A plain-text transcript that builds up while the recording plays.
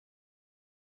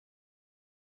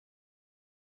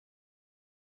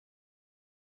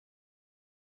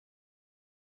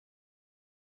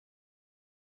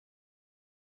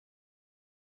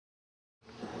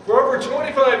over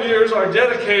 25 years, our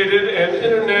dedicated and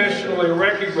internationally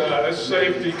recognized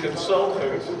safety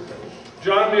consultant,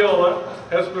 John Meola,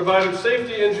 has provided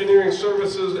safety engineering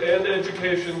services and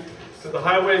education to the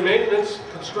highway maintenance,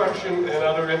 construction, and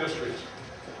other industries.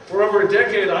 For over a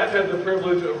decade, I've had the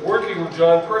privilege of working with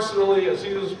John personally as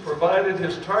he has provided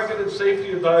his targeted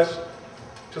safety advice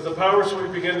to the power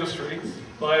sweeping industry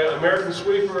by American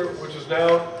Sweeper, which is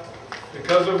now,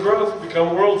 because of growth,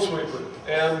 become World Sweeper,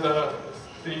 and the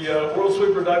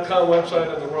worldsweeper.com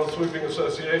website and the World Sweeping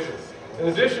Association. In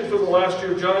addition, for the last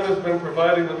year, John has been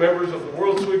providing the members of the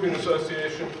World Sweeping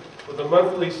Association with a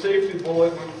monthly safety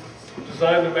bulletin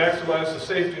designed to maximize the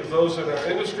safety of those in our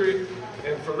industry.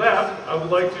 And for that, I would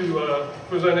like to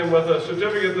present him with a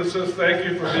certificate that says thank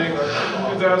you for being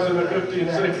our 2015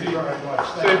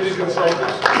 safety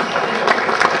consultant.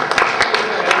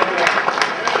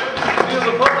 He is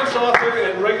a published author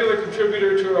and regular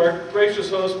contributor to our gracious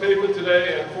host, Pavement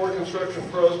Today, and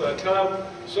ForConstructionPros.com,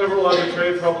 several other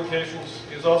trade publications.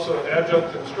 He is also an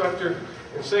adjunct instructor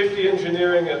in safety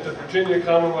engineering at the Virginia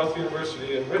Commonwealth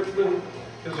University in Richmond.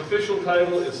 His official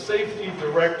title is Safety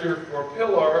Director for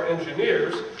Pillar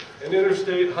Engineers, an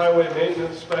interstate highway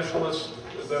maintenance specialist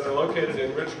that are located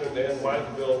in Richmond and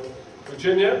Whiteville,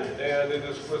 Virginia. And it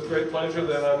is with great pleasure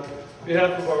that on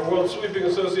behalf of our World Sweeping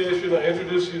Association, I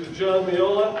introduce you to John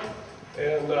Meola,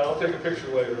 and I'll take a picture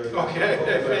later. Okay,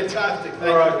 fantastic. Thank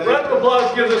you. All right, round of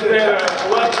applause, give this man a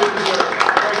lot to deserve.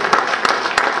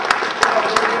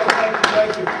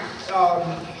 Thank you.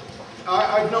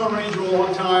 I've known Ranger a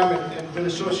long time and been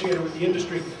associated with the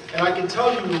industry, and I can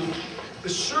tell you the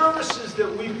services that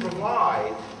we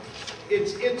provide,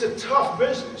 it's a tough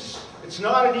business. It's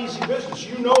not an easy business,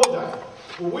 you know that.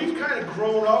 But we've kind of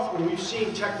grown up and we've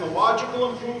seen technological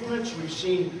improvements, we've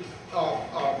seen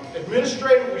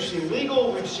administrative, we've seen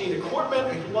legal, we've seen equipment,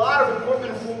 a lot of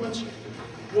equipment improvements.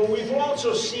 Well, we've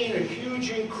also seen a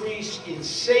huge increase in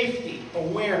safety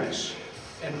awareness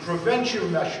and prevention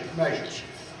measures.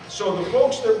 So the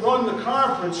folks that run the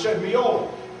conference said, Meola,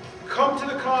 come to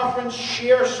the conference,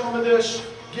 share some of this,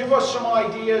 give us some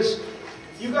ideas.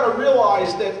 You've got to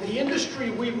realize that the industry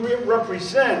we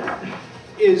represent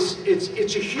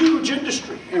it's a huge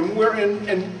industry, and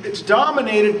and it's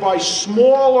dominated by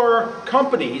smaller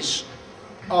companies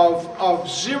of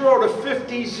 0 to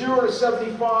 50, 0 to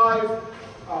 75.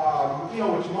 You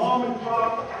know, it's mom and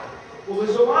pop. Well,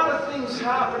 there's a lot of things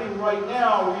happening right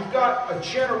now. We've got a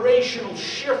generational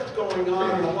shift going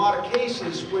on in a lot of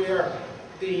cases where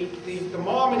the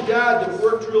mom and dad that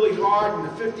worked really hard in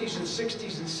the 50s and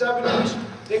 60s and 70s,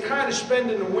 they're kind of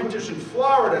spending the winters in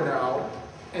Florida now,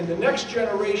 and the next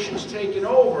generation's taking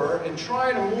over and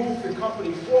trying to move the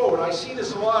company forward. I see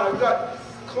this a lot. I've got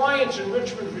clients in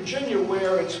Richmond, Virginia,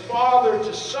 where it's father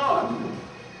to son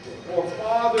or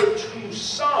father to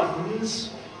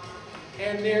sons,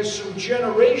 and there's some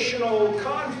generational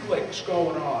conflicts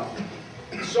going on,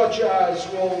 such as,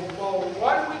 well,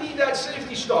 why do we need that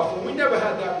safety stuff? Well, we never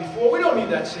had that before. We don't need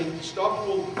that safety stuff.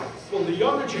 Well, the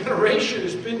younger generation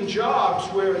has been in jobs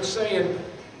where it's saying,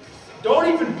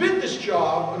 don't even bid this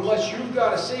job unless you've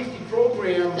got a safety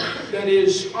program that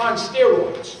is on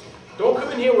steroids. Don't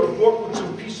come in here with a book with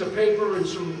some piece of paper and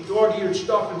some dog-eared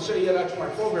stuff and say, yeah, that's my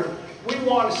program. We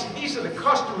want to see, these are the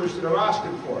customers that are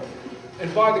asking for it.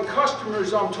 And by the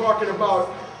customers, I'm talking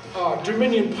about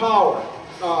Dominion Power,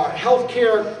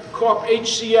 Healthcare Corp,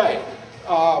 HCA,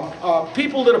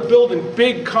 people that are building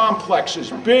big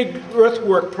complexes, big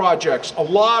earthwork projects, a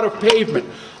lot of pavement,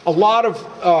 a lot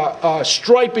of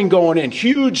striping going in,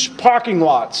 huge parking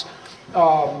lots,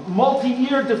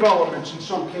 multi-year developments in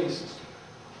some cases.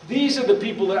 These are the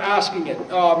people that are asking it.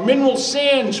 Mineral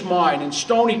sands mine in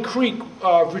Stony Creek,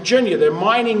 Virginia. They're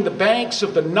mining the banks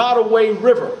of the Nottoway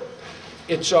River.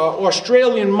 It's an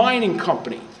Australian mining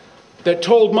company that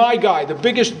told my guy, the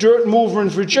biggest dirt mover in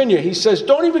Virginia, he says,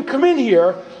 don't even come in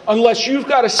here unless you've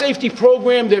got a safety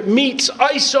program that meets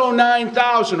ISO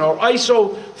 9000 or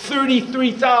ISO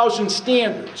 33000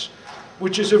 standards,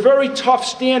 which is a very tough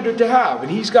standard to have,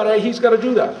 and he's got to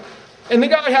do that. And the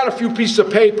guy had a few pieces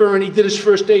of paper, and he did his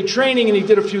first aid training, and he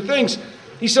did a few things.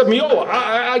 He said, Meola,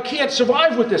 I can't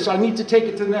survive with this. I need to take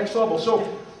it to the next level. So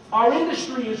our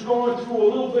industry is going through a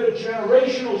little bit of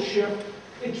generational shift.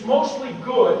 It's mostly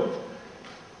good.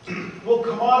 We'll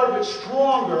come out of it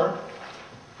stronger.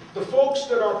 The folks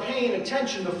that are paying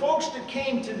attention, the folks that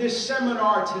came to this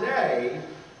seminar today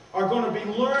are going to be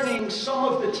learning some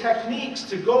of the techniques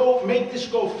to make this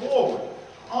go forward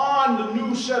on the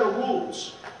new set of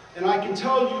rules. And I can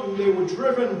tell you they were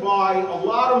driven by a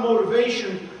lot of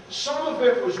motivation. Some of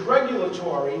it was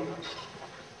regulatory.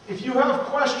 If you have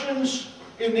questions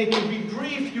and they can be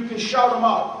brief, you can shout them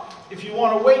out. If you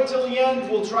want to wait till the end,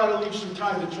 we'll try to leave some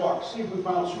time to talk. See if we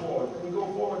bounce forward. Can we go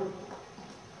forward?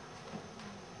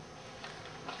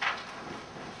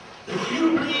 If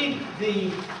you read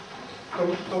the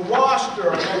roster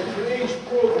of today's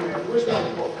program, where's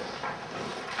my book?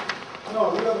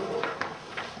 No, the other book.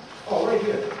 Oh, right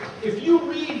here. If you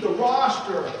read the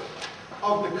roster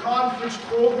of the conference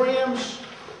programs,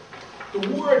 the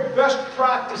word best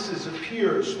practices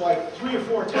appears like 3 or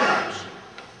 4 times.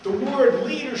 The word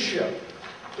leadership,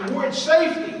 the word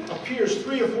safety appears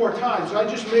 3 or 4 times. I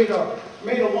just made a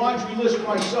laundry list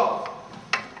myself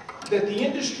that the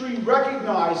industry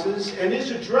recognizes and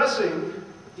is addressing.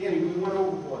 Danny, we went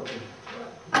overboard.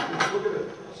 Look at it.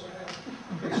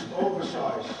 It's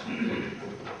oversized.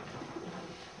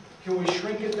 Can we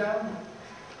shrink it down?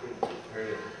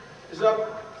 Is that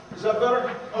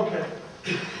better? Okay.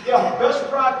 Yeah, best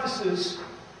practices.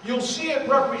 You'll see it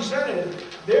represented.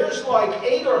 There's like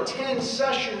 8 or 10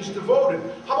 sessions devoted.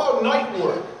 How about night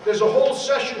work? There's a whole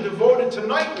session devoted to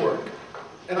night work.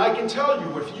 And I can tell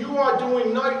you, if you are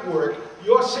doing night work,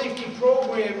 your safety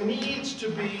program needs to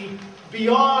be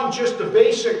beyond just the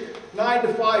basic 9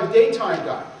 to 5 daytime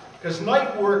guy. Because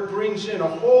night work brings in a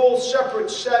whole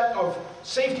separate set of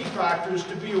safety factors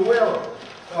to be aware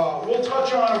of. We'll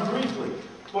touch on them briefly.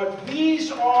 But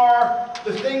these are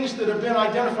the things that have been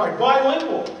identified.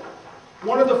 Bilingual.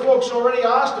 One of the folks already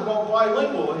asked about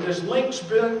bilingual, and there's links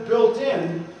built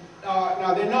in.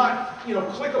 Now, they're not,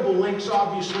 clickable links,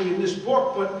 obviously, in this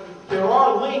book, but there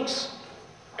are links.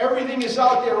 Everything is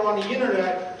out there on the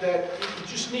internet that you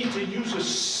just need to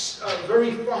use a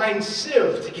very fine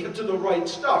sieve to get to the right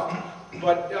stuff.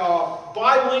 But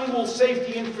bilingual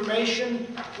safety information,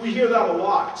 we hear that a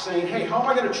lot, saying, hey, how am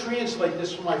I going to translate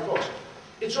this for my folks?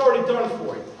 It's already done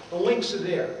for you. The links are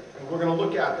there, and we're going to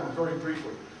look at them very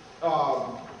briefly.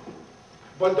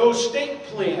 But those state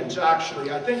plans,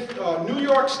 actually, I think New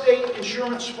York State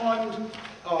Insurance Fund,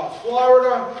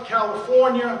 Florida,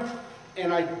 California,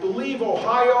 and I believe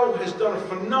Ohio has done a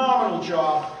phenomenal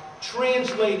job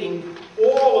translating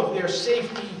all of their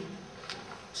safety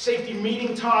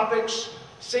meeting topics,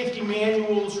 safety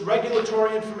manuals,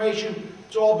 regulatory information.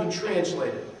 It's all been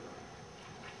translated.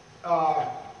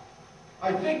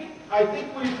 I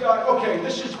think we've got, okay,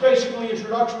 this is basically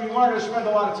introductory. We're not going to spend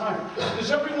a lot of time.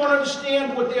 Does everyone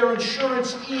understand what their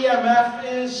insurance EMF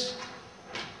is?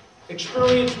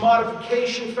 Experience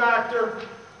modification factor.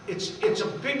 It's a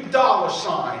big dollar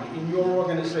sign in your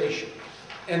organization.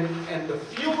 And the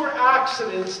fewer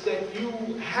accidents that you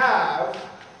have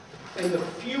and the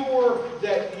fewer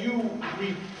that you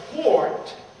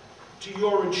report to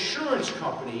your insurance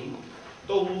company,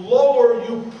 the lower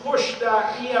you push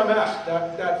that EMF,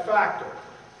 that factor.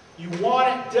 You want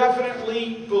it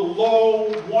definitely below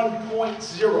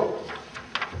 1.0.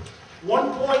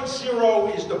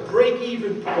 1.0 is the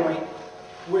break-even point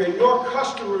where your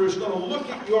customer is going to look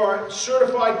at your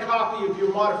certified copy of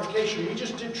your modification. We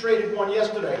just did traded one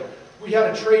yesterday. We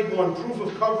had a trade one, proof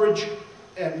of coverage,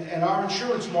 and our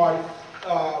insurance mod,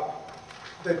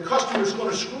 the customer is going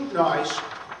to scrutinize.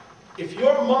 If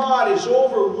your mod is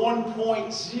over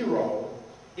 1.0,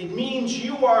 it means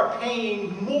you are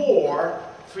paying more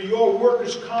for your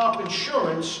workers' comp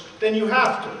insurance than you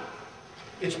have to.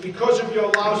 It's because of your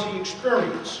lousy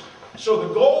experience. So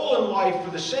the goal in life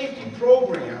for the safety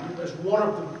program, as one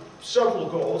of the several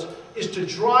goals, is to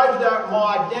drive that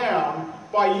mod down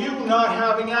by you not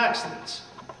having accidents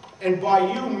and by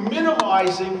you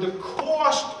minimizing the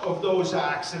cost of those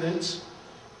accidents,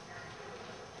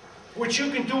 which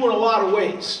you can do in a lot of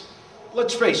ways.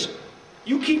 Let's face it,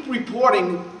 you keep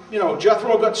reporting,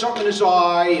 Jethro got something in his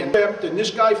eye and tripped and this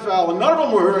guy fell and none of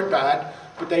them were hurt bad,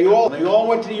 but they all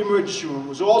went to the emergency room. It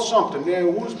was all something.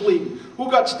 Who was bleeding? Who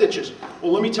got stitches?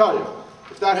 Well, let me tell you,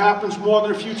 if that happens more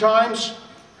than a few times,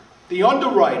 the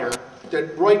underwriter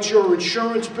that writes your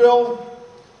insurance bill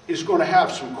is going to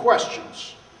have some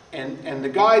questions. And the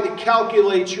guy that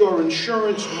calculates your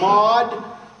insurance mod,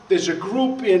 there's a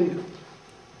group in,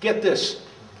 get this,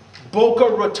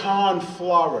 Boca Raton,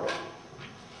 Florida,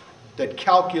 that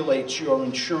calculates your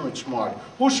insurance mod.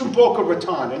 Who's from Boca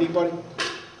Raton? Anybody?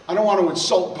 I don't want to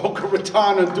insult Boca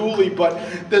Raton unduly,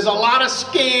 but there's a lot of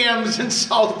scams in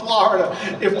South Florida.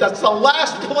 If that's the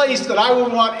last place that I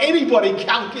would want anybody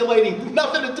calculating,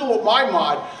 nothing to do with my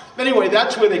mod. Anyway,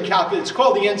 that's where they calculate. It's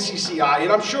called the NCCI,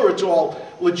 and I'm sure it's all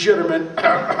legitimate,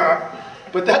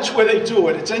 but that's where they do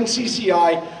it. It's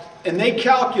NCCI, and they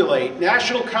calculate,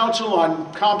 National Council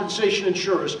on Compensation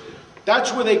Insurers,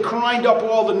 that's where they grind up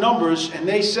all the numbers, and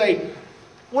they say,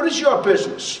 what is your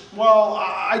business? Well,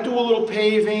 I do a little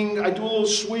paving, I do a little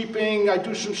sweeping, I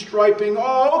do some striping.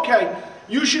 Oh, okay.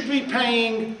 You should be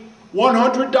paying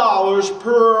 $100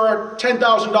 per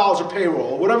 $10,000 of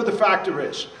payroll, or whatever the factor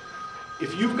is.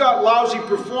 If you've got lousy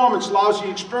performance, lousy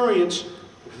experience,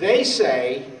 they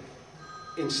say,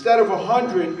 instead of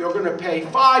 100, you're going to pay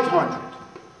 500,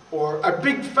 or a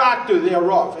big factor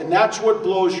thereof, and that's what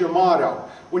blows your motto.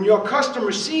 When your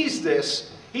customer sees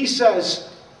this, he says,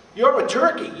 you're a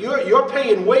turkey. You're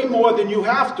paying way more than you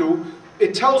have to.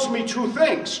 It tells me two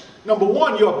things. Number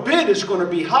one, your bid is going to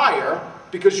be higher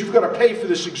because you've got to pay for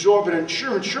this exorbitant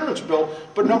insurance bill.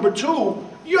 But number two,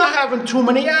 you're having too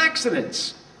many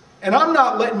accidents. And I'm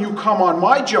not letting you come on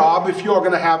my job if you're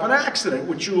going to have an accident,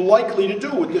 which you're likely to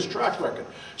do with this track record.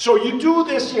 So you do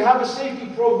this, you have a safety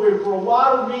program for a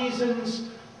lot of reasons.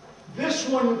 This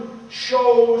one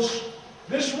shows,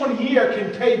 this one here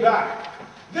can pay back.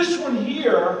 This one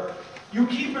here, you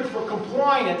keep it for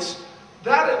compliance.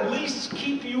 That at least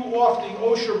keep you off the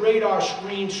OSHA radar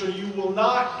screen so you will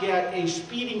not get a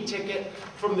speeding ticket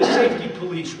from the safety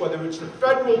police, whether it's the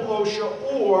federal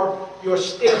OSHA or your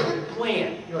state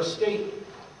plan, your state.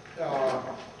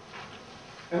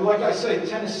 And like I say,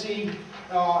 Tennessee,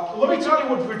 let me tell you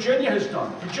what Virginia has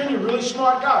done. Virginia, really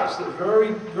smart guys.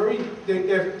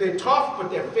 They're they're tough, but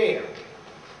they're fair.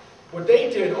 What they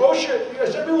did, OSHA,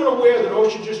 is everyone aware that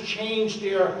OSHA just changed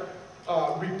their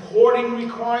reporting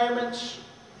requirements?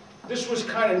 This was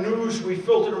kind of news. We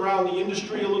filtered around the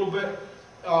industry a little bit.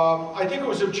 I think it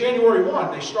was of January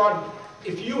 1. They started,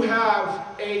 if you have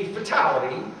a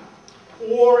fatality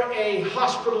or a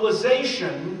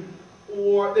hospitalization,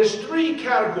 or there's 3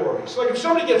 categories. Like if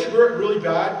somebody gets hurt really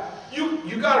bad,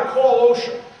 you got to call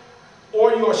OSHA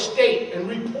or your state and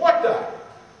report that.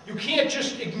 You can't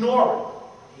just ignore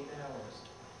it. 8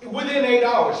 hours. Within 8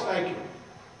 hours, thank you.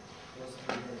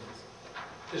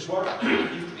 Is what?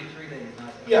 It used to be 3 days, not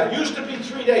 8. Yeah, it used to be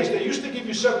 3 days. They used to give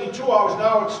you 72 hours.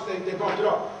 Now they bumped it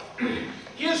up.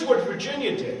 Here's what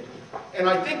Virginia did, and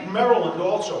I think Maryland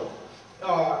also.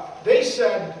 They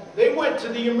said they went to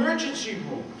the emergency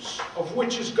rooms, of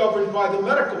which is governed by the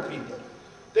medical people.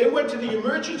 They went to the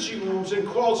emergency rooms and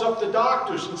calls up the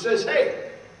doctors and says,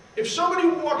 hey, if somebody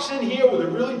walks in here with a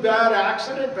really bad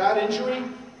accident, bad injury,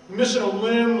 missing a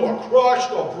limb or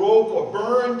crushed or broke or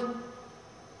burned,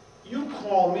 you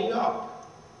call me up.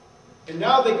 And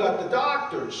now they got the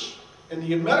doctors and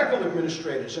the medical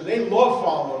administrators, and they love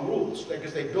following rules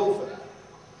because they bill for that.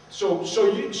 So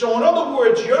in other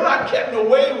words, you're not getting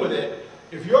away with it.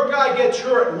 If your guy gets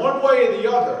hurt one way or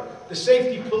the other, the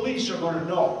safety police are going to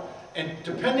know. And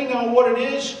depending on what it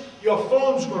is, your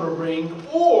phone's going to ring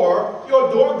or your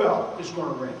doorbell is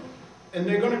going to ring. And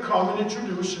they're going to come and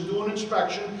introduce and do an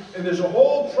inspection, and there's a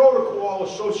whole protocol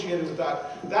associated with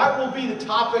that. That will be the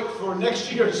topic for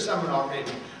next year's seminar,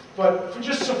 maybe. But for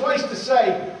just suffice to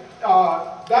say,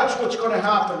 that's what's going to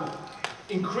happen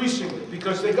increasingly,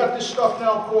 because they got this stuff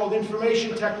now called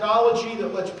information technology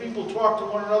that lets people talk to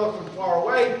one another from far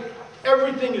away.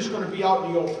 Everything is going to be out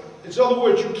in the open. In other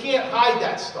words, you can't hide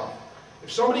that stuff.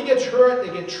 If somebody gets hurt,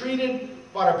 they get treated,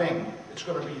 bada bing, it's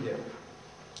going to be there.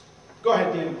 Go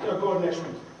ahead, Dan. Go next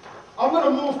one. I'm going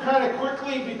to move kind of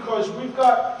quickly because we've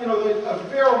got, a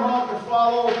fair amount to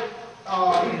follow.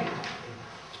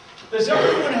 Does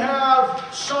everyone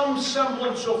have some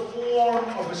semblance or form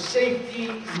of a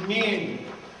safety manual?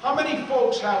 How many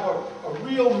folks have a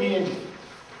real manual?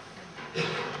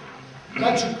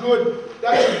 That's a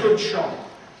good show.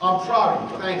 I'm proud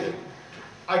of you. Thank you.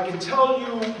 I can tell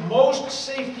you most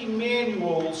safety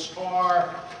manuals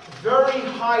are very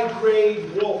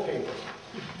high-grade wallpaper.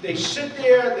 They sit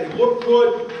there, they look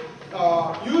good.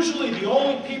 Usually the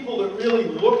only people that really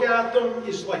look at them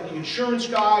is like the insurance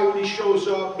guy when he shows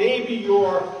up, maybe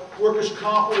your workers'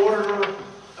 comp auditor.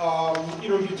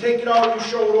 You take it out, you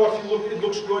show it off, it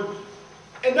looks good.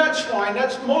 And that's fine.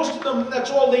 Most of them,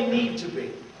 that's all they need to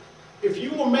be. If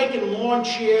you were making lawn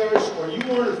chairs or you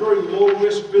were in a very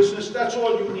low-risk business, that's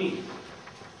all you need.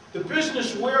 The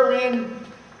business we're in,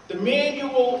 the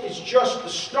manual is just the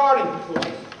starting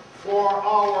point for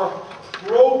our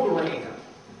program.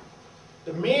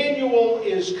 The manual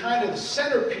is kind of the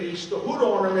centerpiece, the hood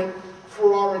ornament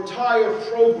for our entire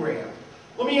program.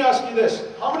 Let me ask you this.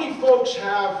 How many folks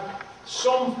have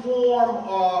some form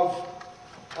of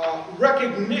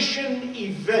recognition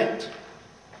event,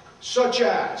 such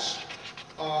as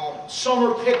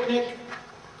summer picnic,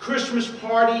 Christmas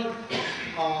party,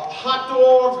 hot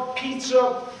dog,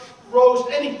 pizza, roast,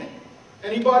 anything?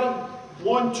 Anybody?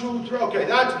 1, 2, 3. Okay,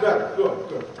 that's better.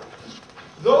 Good.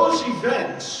 Those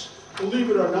events,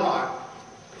 believe it or not,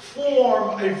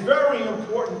 form a very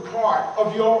important part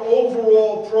of your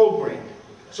overall program.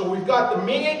 So we've got the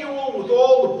manual with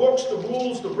all the books, the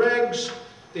rules, the regs,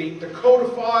 the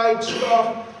codified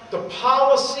stuff. the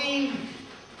policy.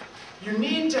 You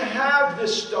need to have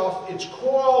this stuff. It's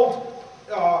called,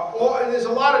 there's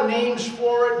a lot of names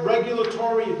for it,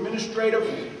 regulatory,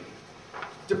 administrative.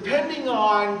 Depending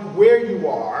on where you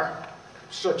are,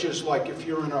 such as like if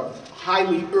you're in a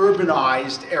highly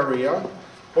urbanized area,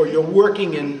 or you're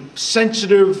working in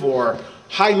sensitive or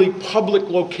highly public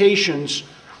locations,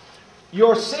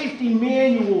 your safety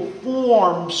manual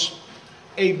forms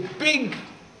a big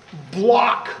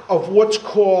block of what's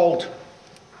called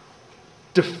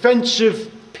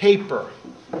defensive paper.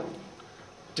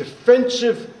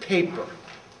 Defensive paper.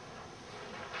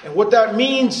 And what that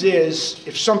means is,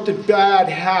 if something bad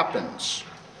happens,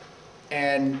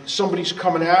 and somebody's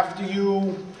coming after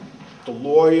you, the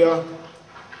lawyer,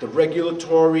 the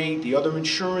regulatory, the other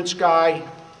insurance guy,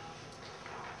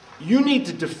 you need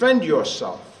to defend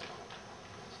yourself.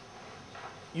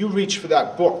 You reach for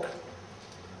that book.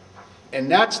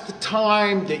 And that's the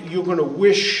time that you're going to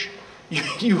wish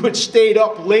you had stayed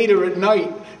up later at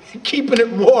night, keeping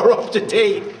it more up to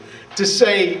date, to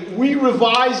say, we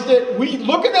revised it,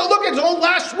 look at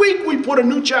last week we put a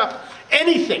new chapter,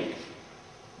 anything.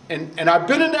 And I've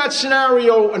been in that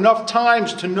scenario enough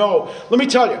times to know, let me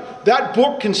tell you, that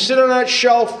book can sit on that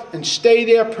shelf and stay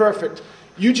there perfect.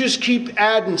 You just keep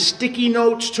adding sticky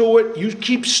notes to it, you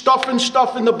keep stuffing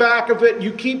stuff in the back of it,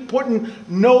 you keep putting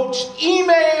notes,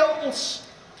 emails,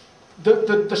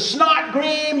 the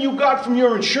snotgram you got from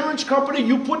your insurance company,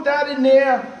 you put that in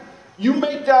there, you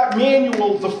make that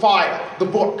manual the file, the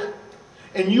book.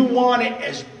 And you want it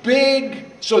as big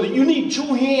so that you need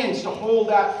 2 hands to hold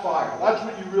that file. That's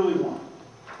what you really want.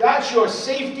 That's your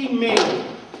safety manual.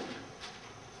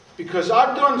 Because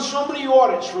I've done so many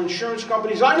audits for insurance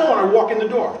companies, I know when I walk in the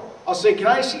door, I'll say, can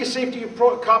I see a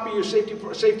copy of your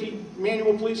safety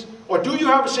manual, please? Or do you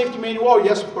have a safety manual? Oh,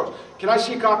 yes, of course. Can I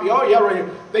see a copy? Oh, yeah, right here.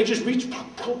 They just reach,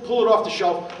 pull it off the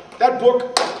shelf. That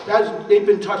book, they've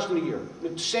been touched in a year.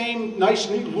 The same, nice,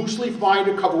 neat, loosely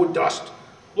binder, covered with dust.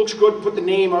 Looks good, put the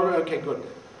name, okay, good.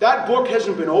 That book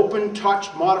hasn't been opened,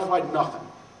 touched, modified, nothing.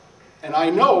 And I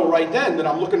know right then that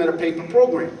I'm looking at a paper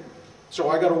program. So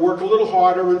I got to work a little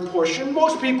harder and push. And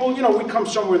most people, you know, we come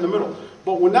somewhere in the middle.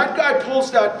 But when that guy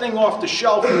pulls that thing off the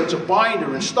shelf and it's a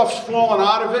binder and stuff's falling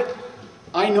out of it,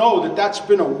 I know that that's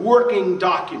been a working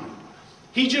document.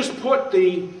 He just put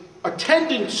the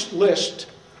attendance list,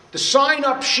 the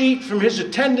sign-up sheet from his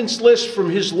attendance list from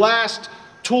his last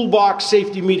toolbox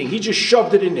safety meeting. He just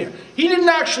shoved it in there. He didn't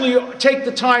actually take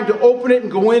the time to open it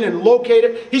and go in and locate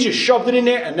it. He just shoved it in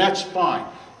there, and that's fine.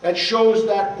 That shows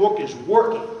that book is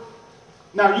working.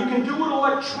 Now, you can do it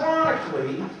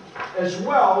electronically as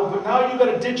well, but now you've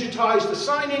got to digitize the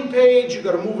sign-in page, you've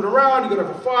got to move it around, you've got to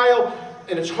have a file,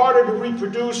 and it's harder to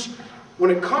reproduce. When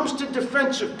it comes to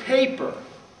defensive paper,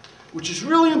 which is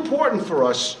really important for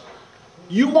us,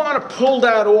 you want to pull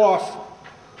that off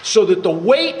so that the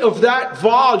weight of that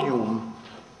volume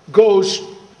goes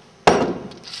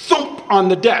thump on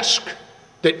the desk,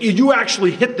 that you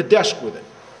actually hit the desk with it.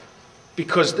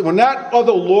 Because when that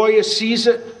other lawyer sees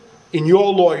it, in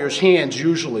your lawyer's hands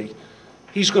usually,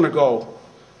 he's going to go,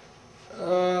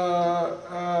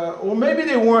 well, maybe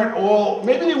they weren't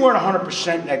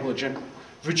 100% negligent.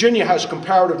 Virginia has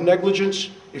comparative negligence.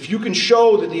 If you can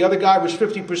show that the other guy was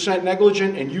 50%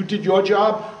 negligent and you did your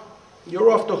job,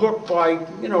 you're off the hook by,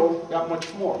 you know, that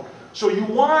much more. So you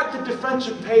want the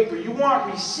defensive paper, you want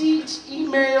receipts,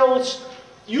 emails,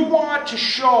 you want to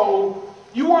show,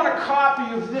 you want a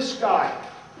copy of this guy.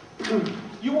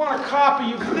 You want a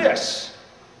copy of this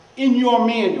in your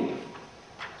manual.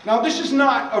 Now, this is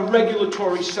not a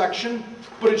regulatory section,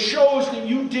 but it shows that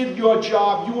you did your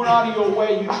job, you went out of your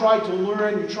way, you tried to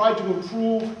learn, you tried to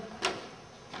improve.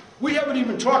 We haven't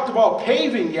even talked about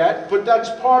paving yet, but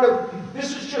that's part of,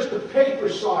 this is just the paper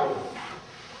side of it.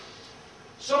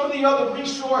 Some of the other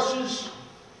resources,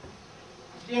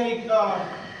 Danny,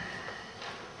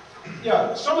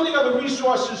 some of the other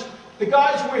resources, the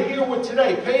guys we're here with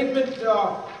today, Pavement,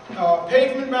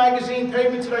 Pavement Magazine,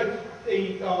 Pavement Today,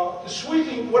 the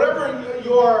sweeping, whatever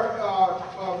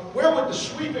we're with the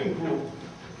sweeping group.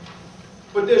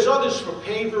 But there's others for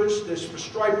pavers, there's for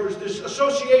stripers, there's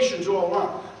associations all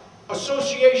around.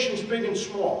 Associations big and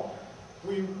small.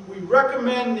 We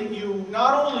recommend that you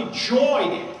not only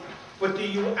join it, but that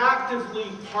you actively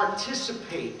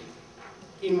participate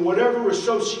in whatever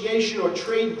association or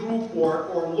trade group or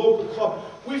local club.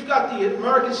 We've got the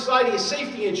American Society of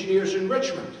Safety Engineers in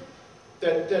Richmond.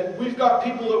 That we've got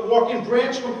people that walk in.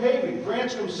 Branscombe Paving.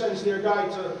 Branscombe sends their guy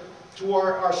to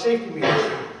our safety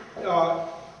meetings.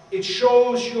 It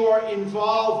shows your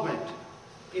involvement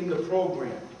in the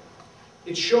program.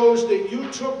 It shows that you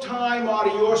took time out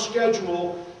of your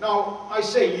schedule. Now, I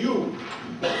say you,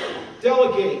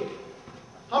 delegate.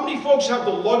 How many folks have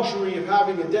the luxury of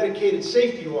having a dedicated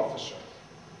safety officer?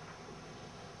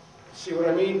 See what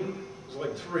I mean? It's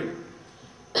like 3.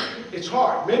 It's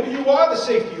hard. Maybe you are the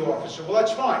safety officer. Well,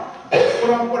 that's fine.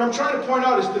 What I'm trying to point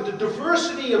out is that the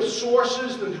diversity of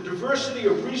sources, the diversity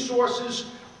of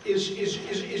resources is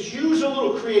use a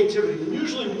little creativity. And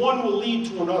usually one will lead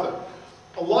to another.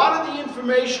 A lot of the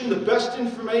information, the best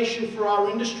information for our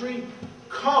industry,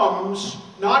 comes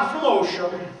not from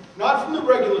OSHA, not from the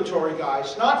regulatory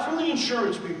guys, not from the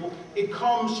insurance people. It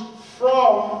comes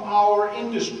from our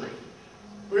industry.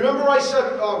 Remember I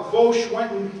said Vosch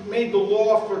went and made the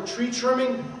law for tree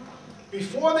trimming?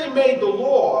 Before they made the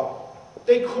law,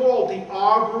 they called the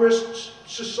Arborists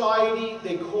Society,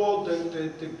 they called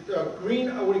the Green,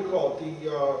 what do you call it,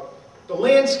 the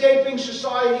Landscaping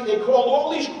Society, they called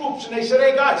all these groups and they said,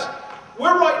 hey guys,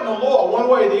 we're writing a law one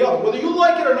way or the other, whether you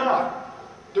like it or not.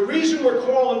 The reason we're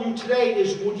calling you today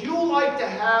is, would you like to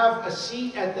have a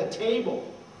seat at the table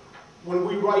when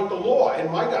we write the law?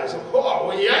 And my guys are, oh,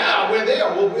 well, yeah, we're there.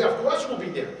 Of course we'll be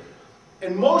there.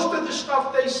 And most of the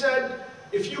stuff they said,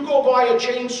 if you go buy a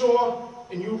chainsaw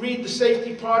and you read the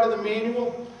safety part of the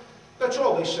manual, that's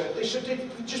all they said. They said,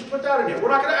 just put that in there.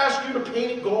 We're not going to ask you to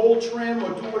paint it gold trim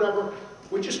or do whatever.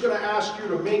 We're just going to ask you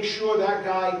to make sure that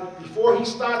guy, before he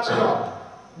starts it up,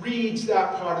 reads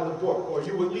that part of the book, or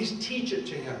you at least teach it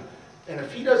to him. And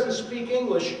if he doesn't speak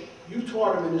English, you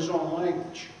taught him in his own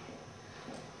language.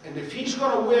 And if he's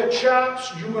going to wear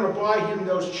chaps, you're going to buy him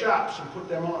those chaps and put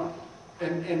them on.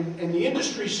 And the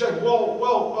industry said, well,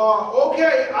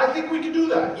 okay, I think we can do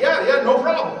that. Yeah, no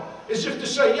problem. As if to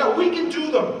say, yeah, we can do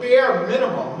the bare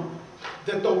minimum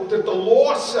that the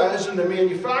law says and the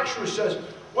manufacturer says.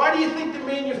 Why do you think the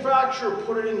manufacturer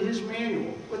put it in his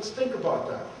manual? Let's think about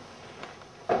that.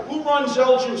 Who runs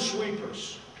Elgin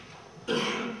Sweepers?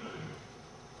 I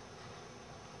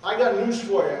got news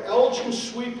for you. Elgin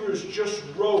Sweepers just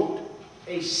wrote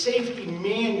a safety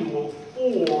manual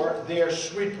for their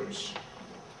sweepers.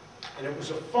 And it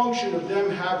was a function of them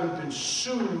having been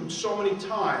sued so many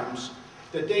times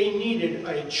that they needed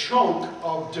a chunk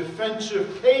of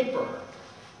defensive paper.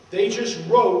 They just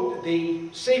wrote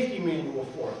the safety manual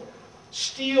for it.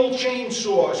 Steel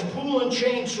chainsaws, Poulin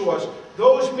chainsaws,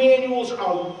 those manuals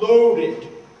are loaded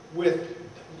with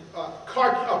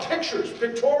pictures,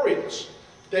 pictorials,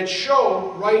 that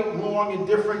show right, wrong,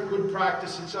 indifferent, good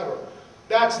practice, etc.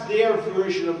 That's their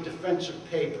version of defensive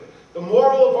paper. The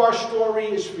moral of our story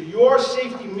is, for your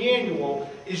safety manual,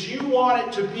 is you want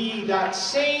it to be that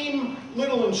same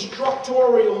little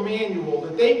instructorial manual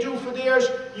that they do for theirs,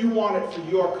 you want it for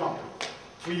your company,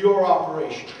 for your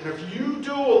operation. And if you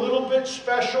do a little bit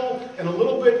special and a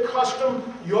little bit custom,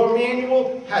 your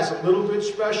manual has a little bit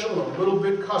special and a little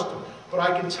bit custom. But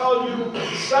I can tell you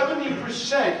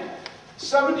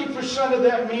 70% of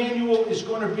that manual is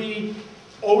going to be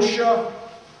OSHA,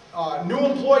 new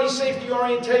employee safety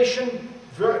orientation,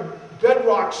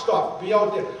 bedrock stuff, be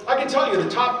out there. I can tell you the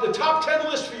top 10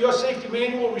 list for your safety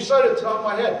manual, recite it at the top of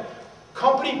my head.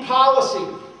 Company policy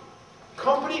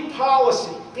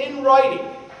in writing.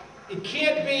 It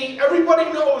can't be,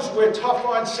 everybody knows we're tough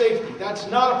on safety. That's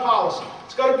not a policy.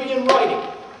 It's got to be in writing.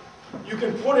 You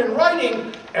can put in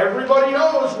writing, everybody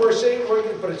knows we're safe,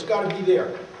 but it's got to be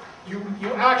there.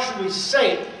 You actually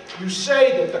say it. You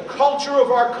say that the culture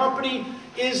of our company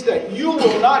is that you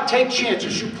will not take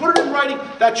chances. You put it in writing,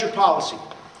 that's your policy.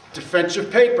 Defensive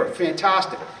paper,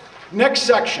 fantastic. Next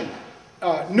section,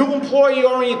 new employee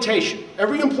orientation.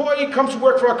 Every employee comes to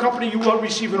work for our company, you will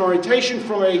receive an orientation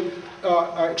from an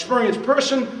experienced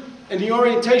person, and the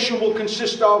orientation will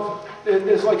consist of,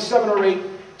 there's like 7 or 8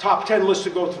 top 10 lists to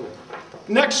go through.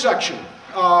 Next section,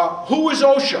 who is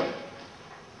OSHA?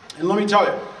 And let me tell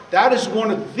you, that is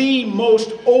one of the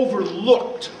most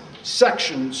overlooked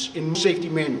sections in safety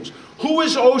manuals. Who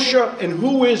is OSHA and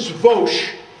who is Vosch,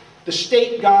 the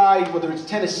state guy, whether it's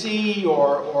Tennessee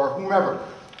or whomever.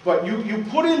 But you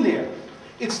put in there,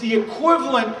 it's the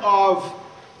equivalent of,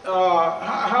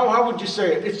 how would you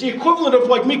say it? It's the equivalent of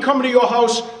like me coming to your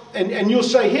house and you'll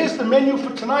say, here's the menu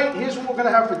for tonight, here's what we're going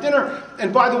to have for dinner,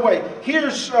 and by the way,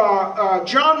 here's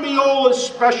John Meola's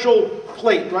special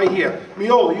plate right here.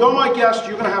 Meola, you're my guest,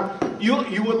 you're going to have,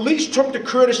 you at least took the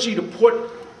courtesy to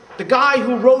put, the guy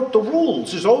who wrote the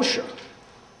rules is OSHA.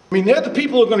 I mean, they're the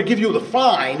people who are going to give you the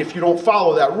fine if you don't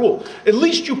follow that rule. At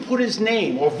least you put his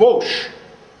name, or Vosch.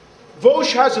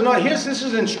 Vosch has another, this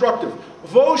is instructive.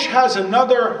 Vosch has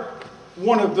another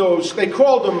one of those, they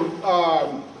call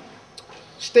them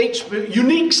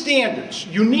unique standards,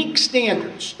 unique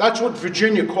standards. That's what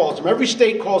Virginia calls them. Every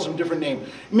state calls them a different name.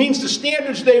 It means the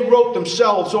standards they wrote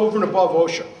themselves over and above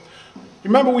OSHA.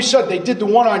 Remember we said they did the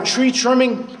one on tree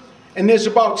trimming, and there's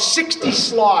about 60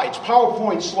 slides,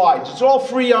 PowerPoint slides. It's all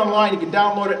free online, you can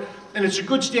download it, and it's a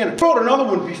good standard. I wrote another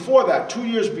one before that, 2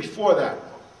 years before that.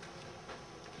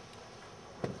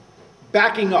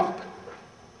 Backing up.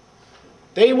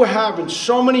 They were having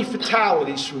so many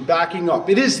fatalities from backing up.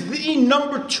 It is the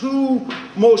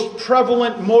 #2 most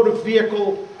prevalent motor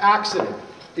vehicle accident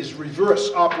is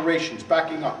reverse operations,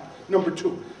 backing up,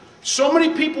 #2. So many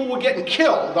people were getting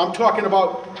killed. I'm talking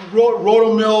about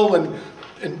rotomill and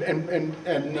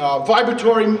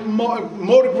vibratory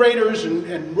motor graders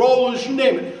and rollers, you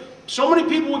name it. So many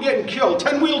people were getting killed.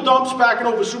 10-wheel dumps backing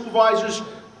over supervisors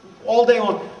all day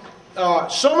long.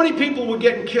 So many people were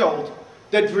getting killed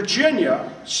that Virginia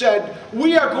said,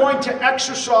 we are going to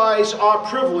exercise our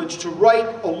privilege to write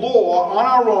a law on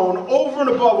our own over and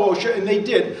above OSHA, and they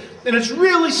did. And it's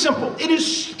really simple.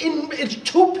 It's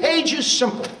 2 pages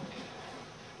simple.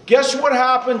 Guess what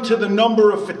happened to the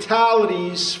number of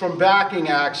fatalities from backing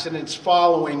accidents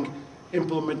following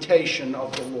implementation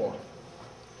of the law?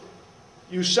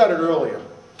 You said it earlier,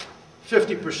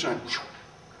 50%.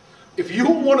 If you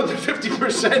were one of the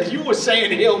 50%, you were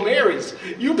saying Hail Marys.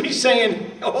 You'd be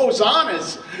saying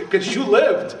Hosannas because you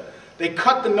lived. They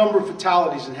cut the number of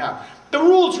fatalities in half. The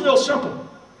rule's real simple.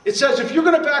 It says if you're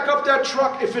going to back up that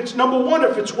truck, if it's #1,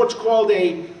 if it's what's called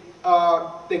they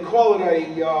call it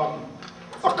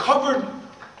a covered,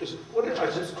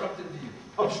 Obstructed view.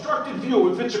 Obstructed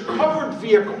view. If it's a covered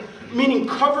vehicle, meaning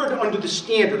covered under the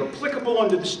standard, applicable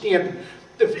under the standard.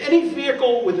 If any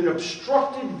vehicle with an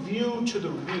obstructed view to the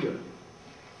rear,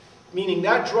 meaning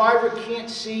that driver can't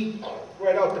see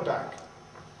right out the back,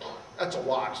 that's a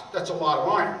lot. That's a lot of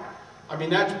iron. I mean,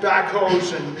 that's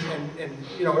backhoes and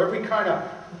you know, every kind of,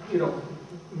 you know,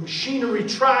 machinery,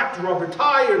 tracked, rubber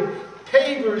tired,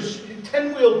 pavers,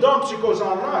 10-wheel dumps, it goes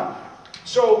on and on.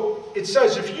 So it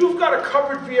says if you've got a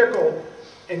covered vehicle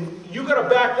and you got to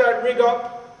back that rig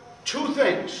up, 2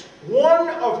 things. One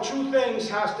of 2 things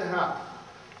has to happen.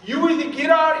 You either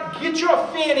get your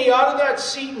fanny out of that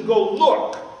seat and go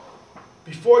look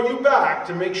before you back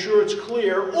to make sure it's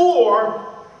clear, or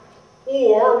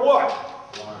what?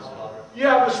 You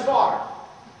have a spotter.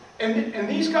 And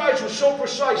these guys were so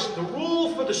precise. The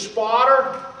rule for the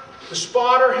spotter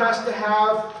has to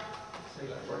have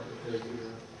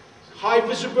high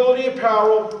visibility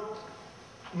apparel,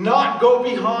 not go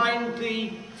behind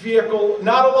the vehicle,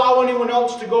 not allow anyone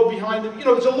else to go behind them. You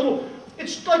know,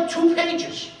 it's like 2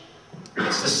 pages.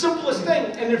 It's the simplest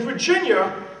thing. And in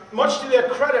Virginia, much to their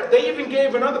credit, they even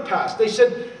gave another pass. They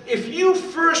said, if you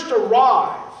first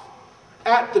arrive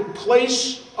at the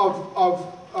place of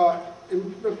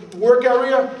work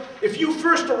area, if you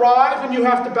first arrive and you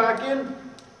have to back in,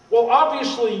 well,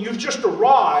 obviously, you've just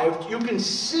arrived. You can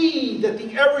see that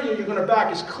the area you're going to back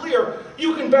is clear.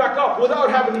 You can back up without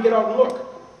having to get out and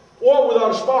look, or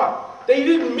without a spot. They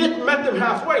didn't met them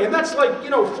halfway, and that's like, you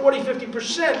know,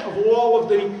 40–50% of all of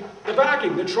the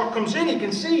backing. The truck comes in, he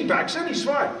can see, he backs in, he's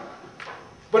fine.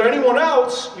 But anyone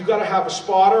else, you've got to have a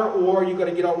spotter, or you've got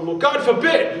to get out and look. God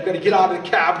forbid, you've got to get out of the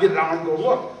cab, get out and go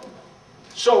look.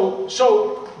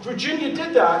 So Virginia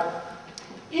did that.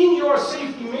 In your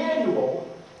safety manual,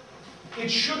 it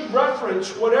should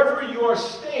reference whatever your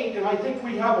state, and I think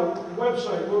we have a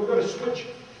website where we've got to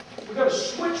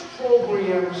switch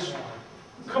programs.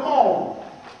 Come on.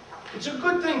 It's a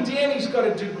good thing Danny's got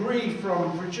a degree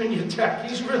from Virginia Tech.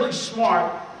 He's really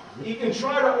smart. He can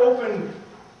try to open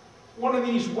one of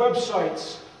these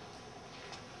websites.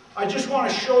 I just want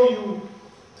to show you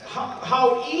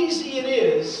how easy it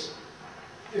is.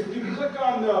 If you click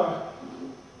on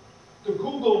the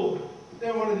Google,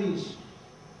 then one of these.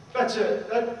 That's it.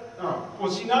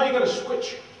 Well, see, now you got to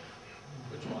switch.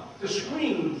 Which one? The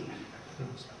screen.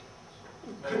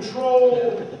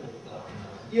 Control.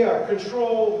 Yeah,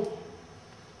 control.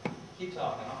 Keep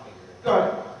talking, I'll figure it Got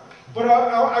it. But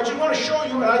I just want to show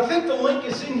you, and I think the link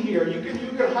is in here. You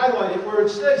can highlight it where it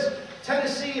says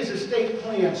Tennessee is a state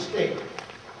plan state.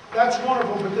 That's one of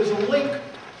them, but there's a link.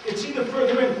 It's either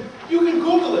further in. You can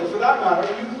Google it for that matter.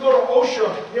 You can go to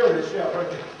OSHA. Here it is. Yeah, right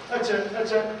there. That's it.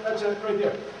 That's it. That's it. Right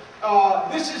there.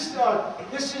 This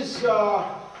is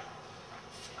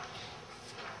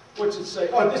what's it say?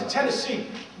 Oh, this Tennessee.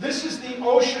 This is the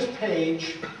OSHA's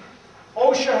page.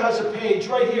 OSHA has a page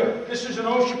right here. This is an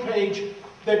OSHA page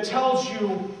that tells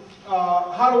you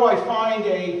how do I find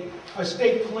a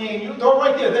state plan. They're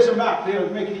right there. There's a map there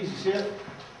to make it easy. See it?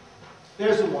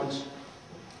 There's the ones.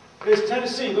 There's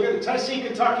Tennessee. Look at it. Tennessee,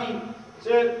 Kentucky. See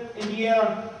it?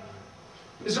 Indiana.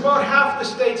 There's about half the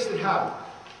states that have it.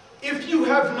 If you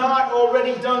have not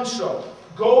already done so,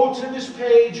 go to this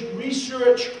page,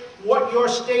 research what your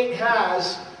state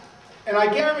has, and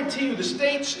I guarantee you the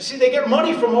states, see, they get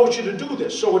money from OSHA to do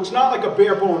this, so it's not like a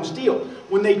bare bones deal.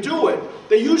 When they do it,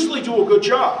 they usually do a good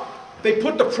job. They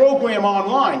put the program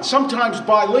online, sometimes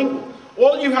bilingual.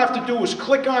 All you have to do is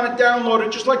click on it, download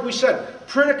it, just like we said.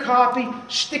 Print a copy,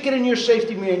 stick it in your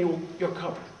safety manual, you're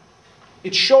covered.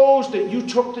 It shows that you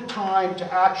took the time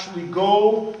to actually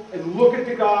go and look at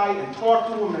the guy and talk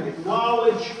to him and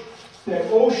acknowledge that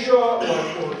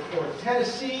OSHA or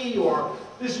Tennessee or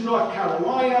this is North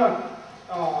Carolina,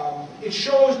 it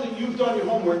shows that you've done your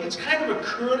homework. It's kind of a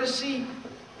courtesy.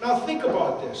 Now think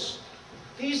about this.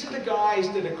 These are the guys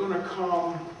that are going to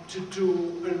come to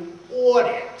do an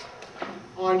audit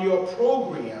on your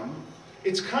program.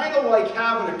 It's kind of like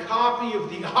having a copy of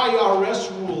the IRS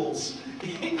rules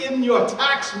in your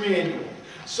tax manual,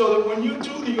 so that when you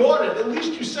do the audit, at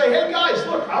least you say, hey guys,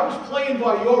 look, I was playing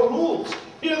by your rules.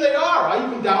 Here they are. I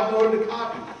even downloaded a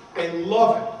copy. They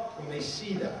love it when they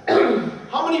see that.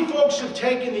 How many folks have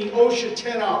taken the OSHA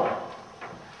 10-hour?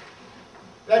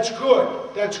 That's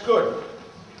good. That's good.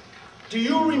 Do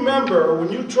you remember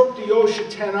when you took the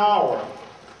OSHA 10-hour,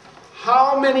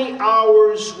 how many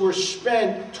hours were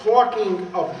spent talking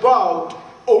about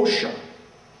OSHA?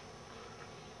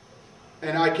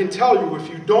 And I can tell you, if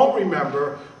you don't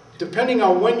remember, depending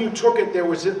on when you took it, there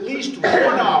was at least 1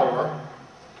 hour.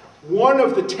 One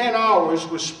of the 10 hours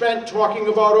was spent talking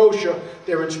about OSHA,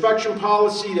 their inspection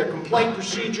policy, their complaint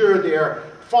procedure, their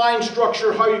fine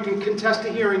structure, how you can contest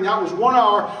a hearing. That was 1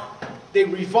 hour. They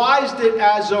revised it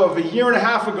as of a year and a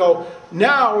half ago.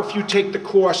 Now, if you take the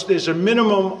course, there's a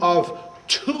minimum of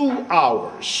 2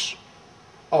 hours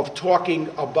of talking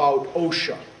about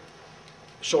OSHA.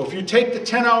 So if you take the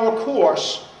 10-hour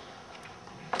course,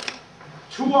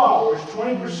 2 hours,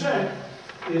 20%,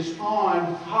 is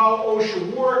on how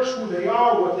OSHA works, who they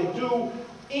are, what they do,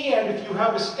 and if you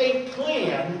have a state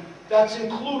plan, that's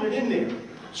included in there.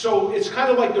 So it's kind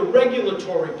of like the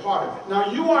regulatory part of it.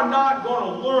 Now, you are not going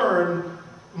to learn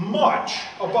much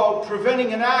about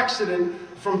preventing an accident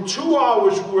from 2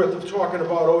 hours worth of talking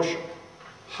about OSHA.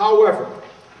 However,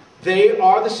 they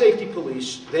are the safety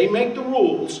police. They make the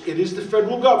rules. It is the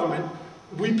federal government.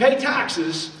 We pay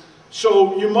taxes,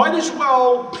 so you might as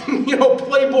well,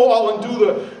 play ball and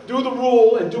do the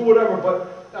rule and do whatever.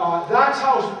 But that's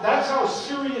how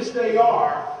serious they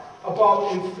are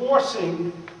about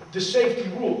enforcing the safety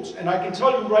rules. And I can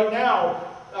tell you right now,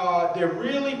 they're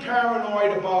really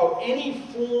paranoid about any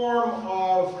form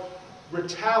of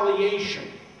retaliation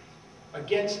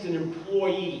against an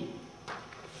employee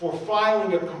for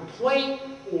filing a complaint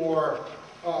or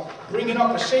bringing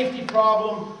up a safety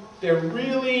problem. There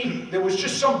was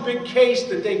just some big case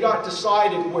that they got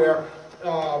decided where,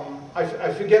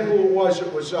 I forget who it was.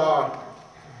 It was, I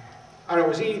don't know, it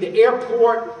was either the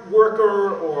airport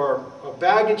worker or a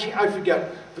baggage, I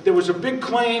forget. But there was a big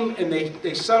claim, and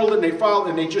they settled it, and they filed,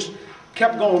 and they just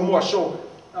kept going more. So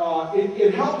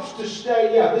it helps to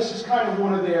stay, yeah, this is kind of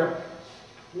one of their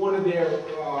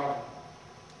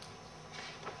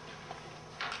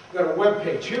got a web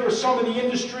page. Here are some of the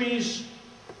industries.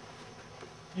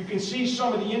 You can see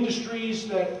some of the industries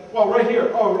that, well, right here.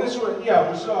 Oh, this one, yeah,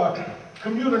 it was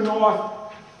Commuter North.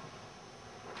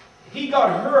 He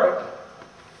got hurt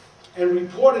and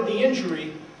reported the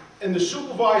injury, and the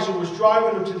supervisor was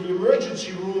driving him to the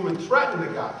emergency room and threatened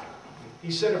the guy.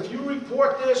 He said, if you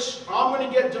report this, I'm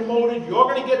going to get demoted, you're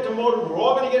going to get demoted, we're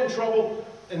all going to get in trouble.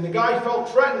 And the guy felt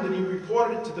threatened, and he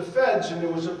reported it to the feds, and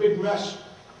there was a big mess.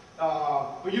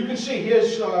 But you can see,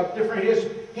 here's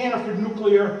Hannaford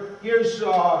Nuclear, here's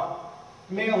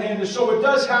mail handlers, so it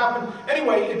does happen.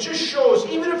 Anyway, it just shows,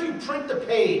 even if you print the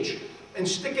page and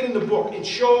stick it in the book, it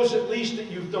shows at least that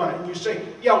you've done it. And you say,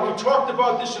 yeah, we talked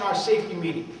about this in our safety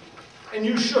meeting. And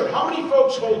you should. How many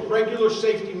folks hold regular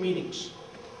safety meetings?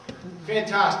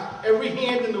 Fantastic. Every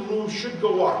hand in the room should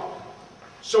go up.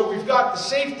 So we've got the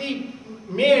safety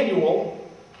manual,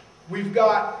 we've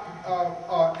got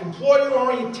employee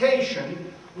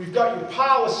orientation, we've got your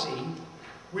policy,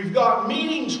 we've got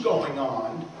meetings going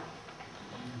on.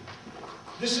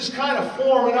 This is kind of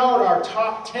forming out our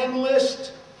top 10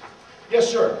 list. Yes,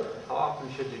 sir? How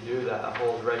often should you do that,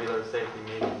 hold regular safety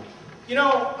meetings? You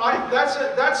know, that's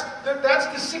the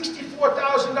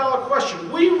 $64,000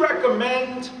 question. We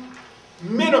recommend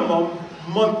minimum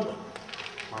monthly.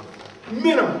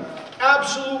 Minimum.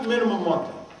 Absolute minimum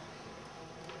monthly.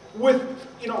 With,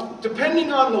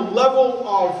 depending on the level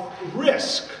of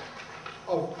risk,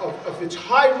 if it's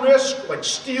high risk, like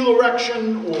steel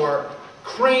erection or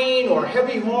crane or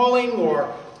heavy hauling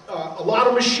or a lot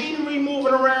of machinery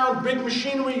moving around, big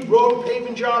machinery, road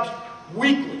paving jobs,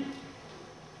 weekly.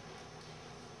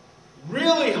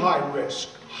 Really high risk,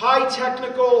 high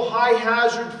technical, high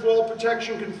hazard, fall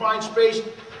protection, confined space,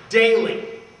 daily.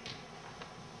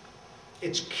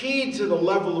 It's key to the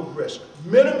level of risk.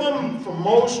 Minimum for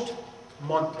most,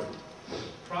 monthly.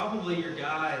 Probably your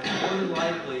guys, more than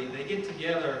likely, they get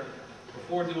together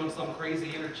before doing some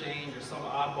crazy interchange or some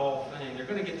oddball thing. They're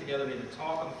going to get together and either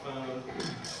talk on the phone.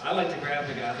 I like to grab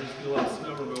the guys. I used to do a lot of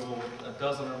snow removal with a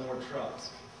dozen or more trucks.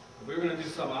 If we were going to do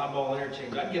some oddball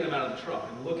interchange, I'd get them out of the truck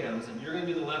and look at them and say, you're going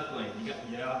to do the left lane.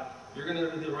 Yeah. You're going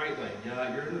to do the right lane.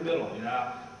 Yeah. You're in the middle.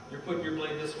 Yeah. You're putting your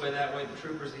blade this way, that way. The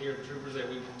troopers here, the troopers there.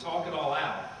 We can talk it all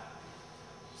out.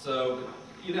 So,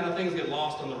 you know how things get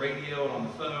lost on the radio and on the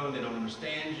phone, they don't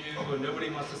understand you, and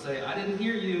nobody wants to say, I didn't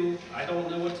hear you, I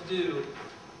don't know what to do.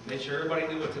 Make sure everybody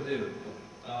knew what to do.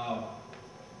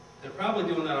 They're probably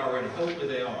doing that already, hopefully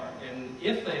they are. And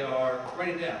if they are, write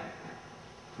it down.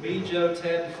 Me, Joe,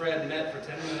 Ted, and Fred met for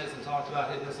 10 minutes and talked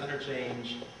about hitting this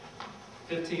interchange.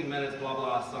 15 minutes, blah,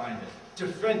 blah, signed it.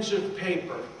 Defensive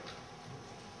paper.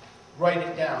 Write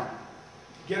it down.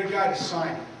 Get a guy to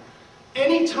sign it.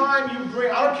 Anytime you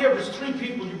bring, I don't care if it's 3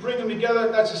 people, you bring them together,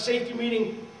 that's a safety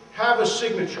meeting, have a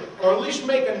signature, or at least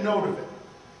make a note of it.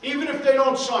 Even if they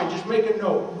don't sign, just make a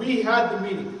note. We had the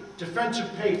meeting.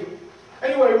 Defensive paper.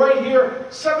 Anyway, right here,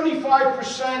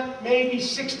 75%, maybe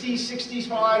 60,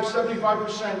 65,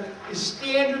 75% is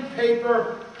standard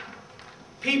paper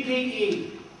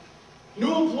PPE.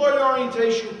 New employee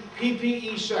orientation,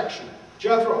 PPE section.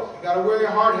 Jethro, you gotta wear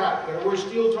your hard hat, you gotta wear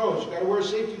steel toes, you gotta wear a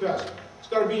safety vest. It's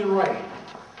got to be in writing.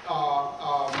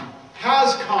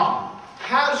 HAZCOM,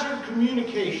 hazard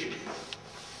communication.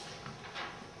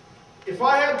 If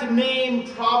I had to name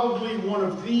probably one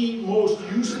of the most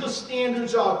useless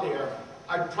standards out there,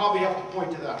 I'd probably have to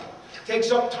point to that one.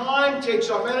 Takes up time, takes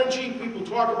up energy, people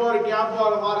talk about it, gab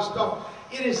about it, a lot of stuff.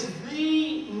 It is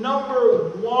the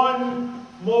 #1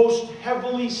 most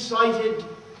heavily cited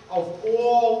of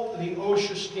all the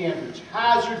OSHA standards,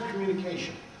 hazard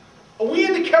communication. Are we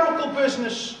in the chemical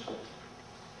business?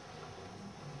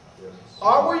 Yes.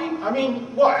 Are we? I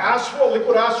mean, what, asphalt,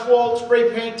 liquid asphalt, spray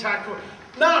paint, tack?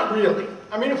 Not really.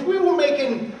 I mean, if we were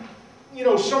making, you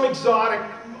know, some exotic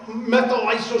methyl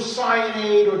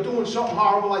isocyanate or doing something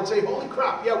horrible, I'd say, holy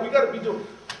crap, yeah, we got to be doing.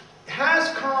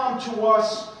 HAZCOM to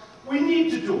us, we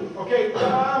need to do it, okay?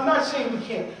 I'm not saying we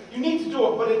can't. You need to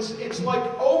do it, but it's like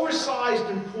oversized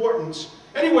importance.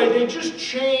 Anyway, they just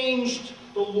changed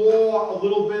the law a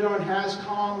little bit on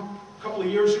HAZCOM a couple of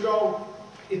years ago.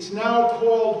 It's now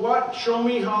called what? Show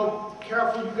me how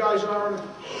careful you guys are.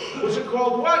 What's it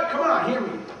called? What? Come on, hear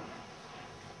me.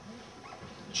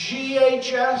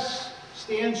 GHS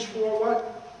stands for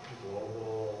what?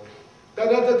 Global.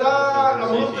 I'm a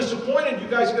little disappointed. You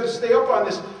guys are going to stay up on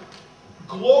this.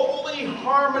 Globally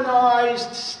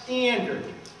harmonized standard.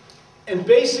 And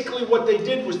basically what they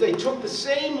did was they took the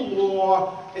same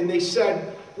law and they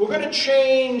said, we're going to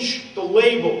change the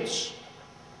labels.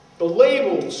 The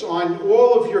labels on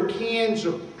all of your cans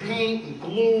of paint and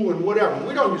glue and whatever.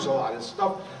 We don't use a lot of this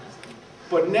stuff.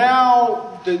 But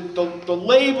now the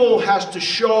label has to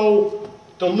show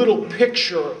the little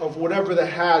picture of whatever the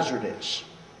hazard is.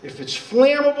 If it's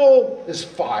flammable, there's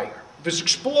fire. If it's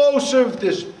explosive,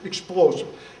 there's explosive.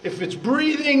 If it's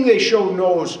breathing, they show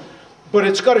nose. But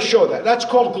it's got to show that. That's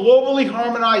called globally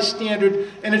harmonized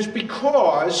standard, and it's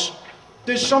because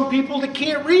there's some people that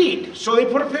can't read, so they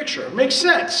put a picture. It makes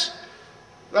sense.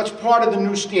 That's part of the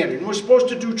new standard. And we're supposed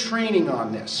to do training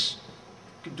on this.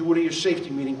 You can do it at your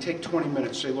safety meeting. Take 20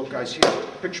 minutes. Say, look, guys, here's a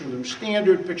picture of the new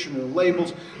standard, picture of the new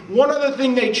labels. One other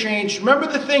thing they changed, remember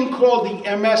the thing called the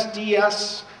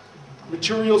MSDS,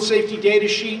 Material Safety Data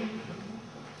Sheet?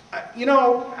 You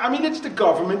know, I mean, it's the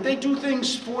government. They do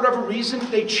things for whatever reason.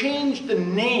 They changed the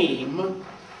name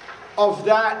of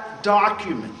that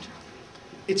document.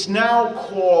 It's now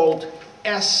called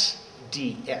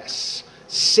SDS,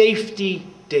 Safety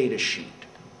Data Sheet.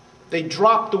 They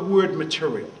dropped the word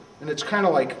material. And it's kind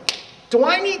of like, do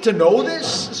I need to know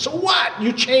this? So what?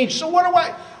 You changed. So what do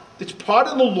I? It's part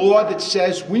of the law that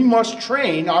says we must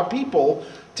train our people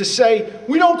to say,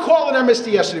 we don't call it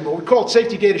MSDS anymore. We call it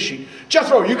Safety Data Sheet.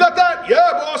 Jethro, you got that?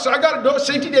 Yeah, boss, I got it. No,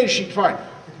 Safety Data Sheet, fine.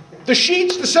 The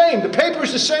sheet's the same. The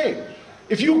paper's the same.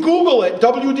 If you Google it,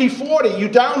 WD-40, you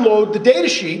download the data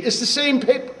sheet, it's the same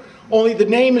paper. Only the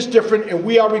name is different, and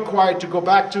we are required to go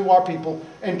back to our people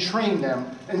and train them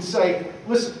and say,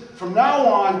 listen, from now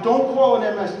on, don't call it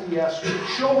MSDS.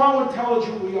 Show how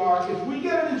intelligent we are. If we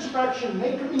get an inspection,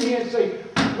 they come in here and say,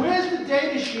 Where's the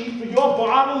data sheet for your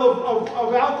bottle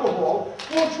of alcohol?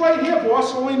 Well, it's right here,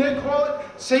 boss, only they call it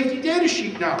safety data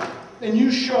sheet now. And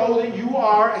you show that you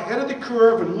are ahead of the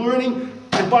curve and learning.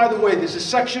 And by the way, there's a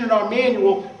section in our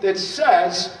manual that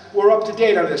says we're up to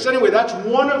date on this. Anyway, that's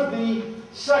one of the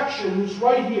sections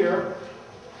right here.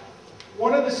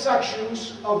 One of the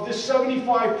sections of this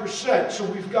 75%. So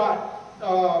we've got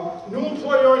new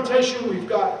employee orientation, we've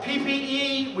got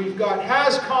PPE, we've got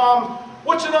HAZCOM.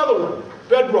 What's another one?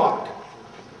 Bedrock.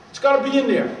 It's got to be in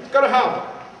there. It's got to have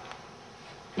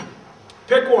it.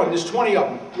 Pick one. There's 20 of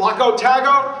them. Lockout,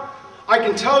 tagout. I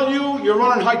can tell you, you're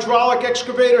running hydraulic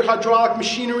excavator, hydraulic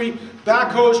machinery,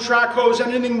 backhoes, track hose,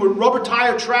 anything with rubber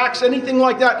tire tracks, anything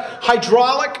like that.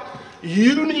 Hydraulic.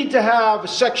 You need to have a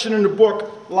section in the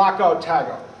book, lockout,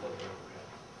 tagout.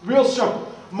 Real simple.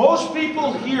 Most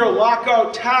people hear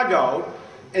lockout, tagout,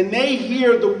 and they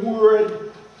hear the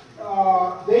word,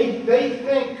 they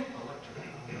think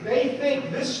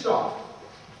this stuff,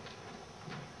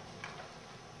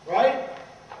 right?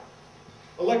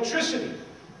 Electricity.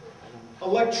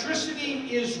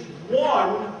 Electricity is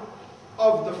one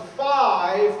of the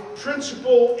 5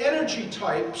 principal energy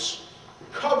types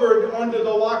covered under the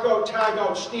lockout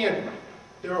tagout standard.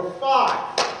 There are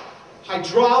 5.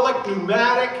 Hydraulic,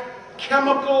 pneumatic,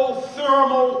 chemical,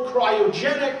 thermal,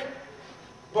 cryogenic,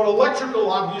 but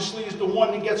electrical obviously is the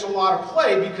one that gets a lot of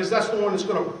play because that's the one that's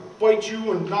going to bite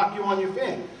you and knock you on your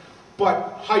fan.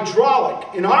 But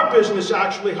hydraulic, in our business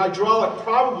actually, hydraulic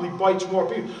probably bites more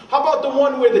people. How about the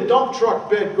one where the dump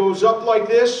truck bed goes up like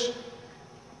this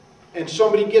and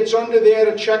somebody gets under there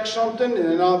to check something and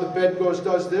then now the bed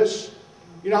does this?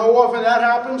 You know how often that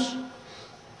happens?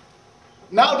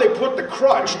 Now they put the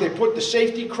crutch, they put the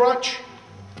safety crutch,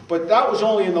 but that was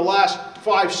only in the last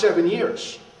 5-7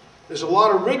 years. There's a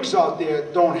lot of rigs out there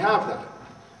that don't have that.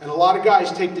 And a lot of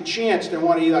guys take the chance, they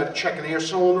want to either check an air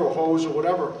cylinder or hose or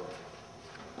whatever.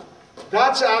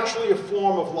 That's actually a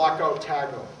form of lockout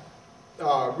tagout.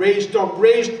 Raised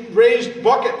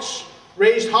buckets,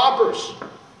 raised hoppers.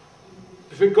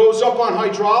 If it goes up on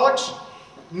hydraulics,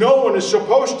 no one is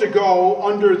supposed to go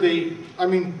under the,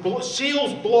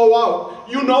 seals blow out.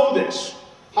 You know this,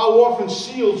 how often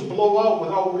seals blow out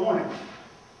without warning.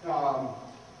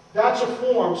 That's a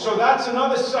form, so that's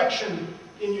another section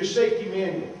in your safety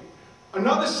manual.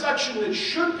 Another section that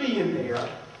should be in there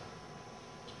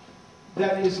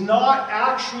that is not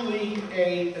actually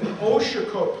an OSHA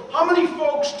code. How many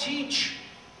folks teach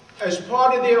as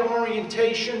part of their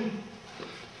orientation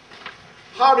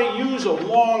how to use a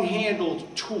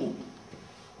long-handled tool?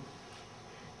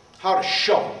 How to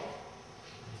shovel.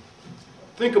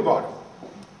 Think about it.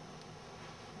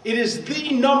 It is the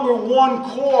 #1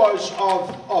 cause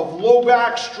of low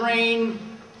back strain,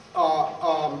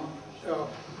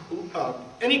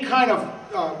 any kind of,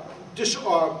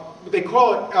 they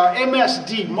call it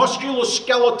MSD,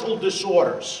 musculoskeletal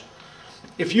disorders.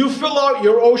 If you fill out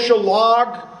your OSHA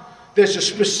log, there's a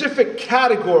specific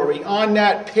category on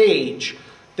that page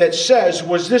that says,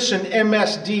 was this an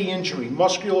MSD injury,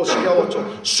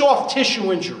 musculoskeletal, soft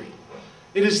tissue injury.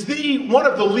 It is one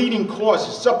of the leading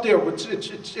causes. It's up there.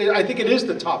 I think it is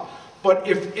the top. But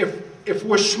if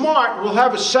we're smart, we'll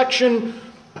have a section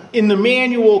in the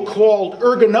manual called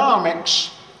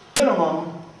ergonomics,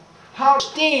 minimum, how to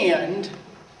stand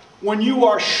when you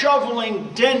are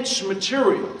shoveling dense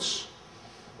materials.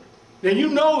 Now you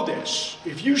know this.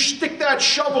 If you stick that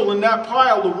shovel in that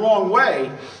pile the wrong way,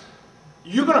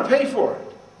 you're going to pay for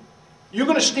it. You're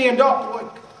going to stand up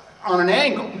like on an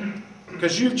angle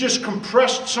because you've just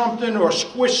compressed something or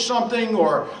squished something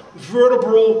or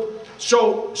vertebral.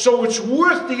 So it's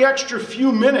worth the extra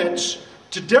few minutes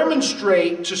to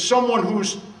demonstrate to someone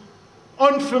who's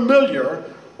unfamiliar,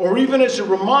 or even as a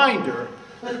reminder,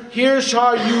 here's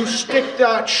how you stick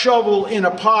that shovel in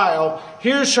a pile.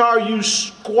 Here's how you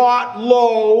squat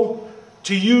low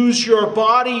to use your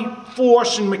body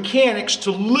force and mechanics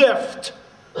to lift.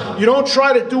 You don't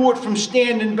try to do it from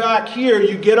standing back here.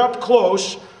 You get up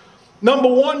close.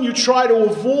 #1, you try to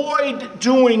avoid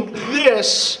doing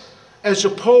this as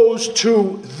opposed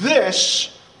to this,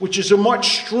 which is a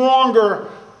much stronger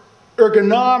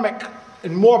ergonomic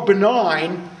and more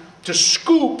benign, to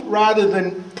scoop rather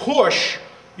than push.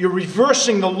 You're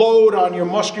reversing the load on your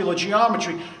muscular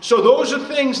geometry. So those are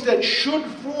things that should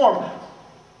form.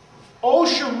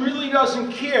 OSHA really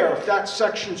doesn't care if that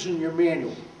section's in your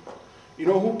manual. You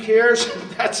know who cares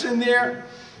if that's in there?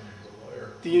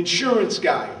 The insurance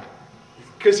guy.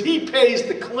 Because he pays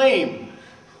the claim.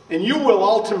 And you will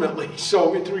ultimately,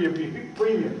 so through your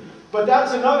premium. But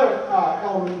that's another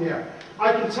element there.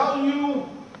 I can tell you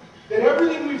that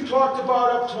everything we've talked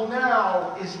about up till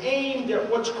now is aimed at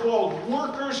what's called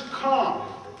workers' comp.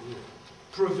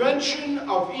 Prevention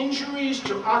of injuries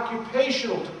to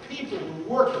occupational, to people, to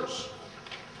workers.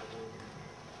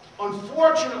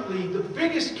 Unfortunately, the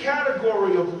biggest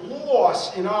category of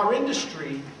loss in our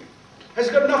industry has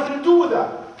got nothing to do with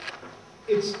that.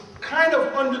 It's kind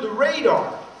of under the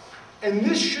radar. And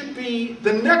this should be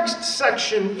the next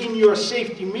section in your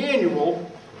safety manual.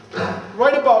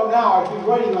 Right about now, I've been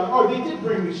writing on, oh, they did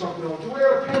bring me something over. Do we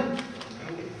have a pen?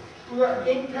 We got an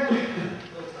ink pen?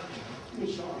 Give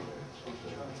me some.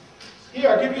 Here,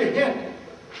 I'll give you a hint.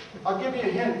 I'll give you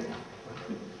a hint.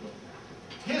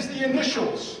 Here's the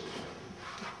initials.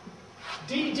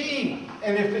 DD,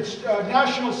 and if it's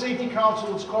National Safety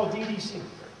Council, it's called DDC.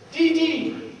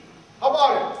 DD, how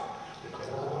about it?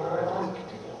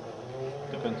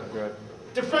 Defensive driving.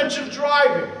 Defensive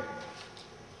driving.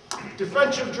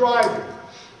 Defensive driving.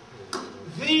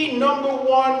 The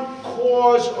 #1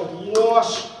 cause of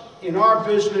loss in our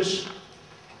business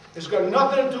has got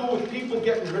nothing to do with people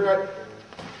getting hurt,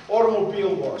 automobile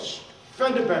loss,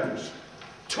 fender benders,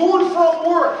 to and from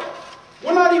work.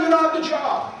 We're not even on the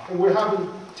job, and we're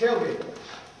having tailgate.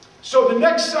 So the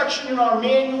next section in our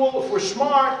manual, if we're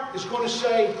smart, is going to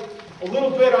say a little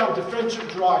bit on defensive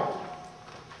driving.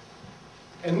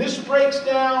 And this breaks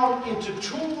down into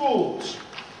 2 rules.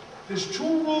 There's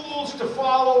 2 rules to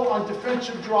follow on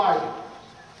defensive driving.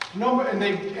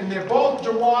 And they're both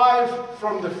derived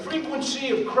from the frequency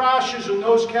of crashes in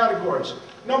those categories.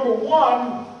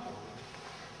 #1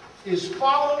 is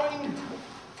following,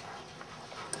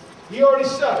 he already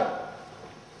said it,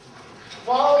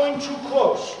 following too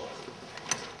close.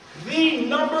 The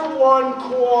 #1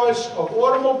 cause of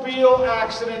automobile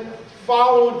accident,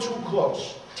 following too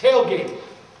close. Tailgate.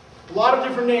 A lot of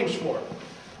different names for it.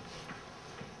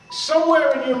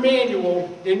 Somewhere in your manual,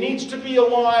 there needs to be a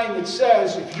line that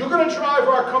says, if you're going to drive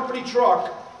our company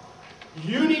truck,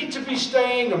 you need to be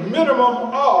staying a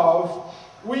minimum of,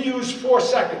 we use 4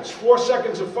 seconds. 4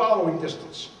 seconds of following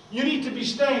distance. You need to be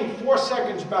staying 4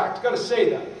 seconds back. It's got to say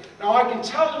that. Now, I can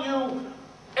tell you,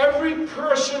 every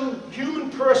person, human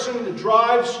person that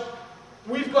drives,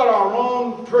 we've got our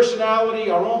own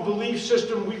personality, our own belief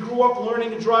system. We grew up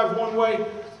learning to drive one way.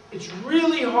 It's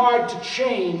really hard to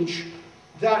change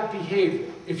that behavior.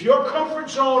 If your comfort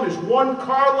zone is 1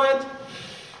 car length,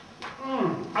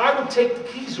 I would take the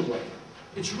keys away.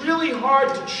 It's really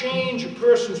hard to change a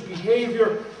person's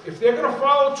behavior. If they're going to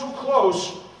follow too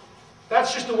close,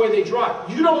 that's just the way they drive.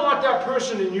 You don't want that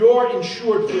person in your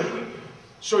insured vehicle.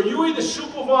 So you either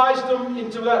supervise them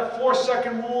into that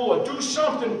 4-second rule or do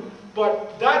something,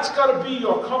 but that's got to be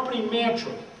your company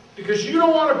mantra. Because you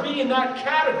don't want to be in that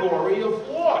category of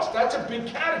loss. That's a big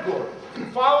category.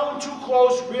 Following too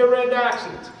close, rear-end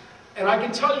accidents. And I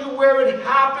can tell you where it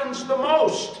happens the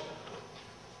most.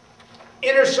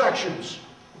 Intersections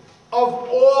of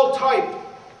all type.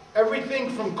 Everything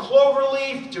from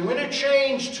cloverleaf to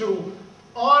interchange to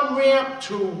on-ramp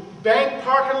to bank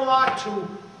parking lot to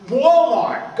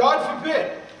Walmart. God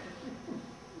forbid.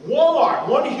 Walmart,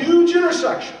 one huge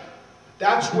intersection.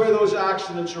 That's where those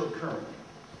accidents are occurring.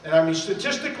 And I mean,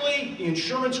 statistically, the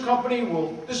insurance company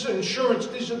will, this is insurance,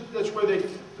 that's where the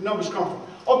numbers come from.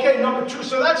 Okay, #2,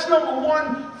 so that's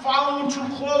 #1, following too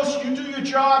close. You do your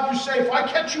job, you say, if I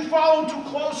catch you following too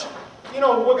close, you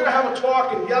know, we're going to have a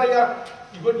talk and yada yada.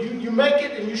 But you make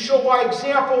it and you show by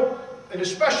example, and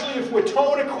especially if we're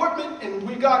towing equipment and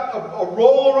we got a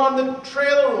roller on the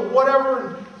trailer or whatever,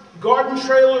 and garden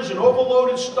trailers and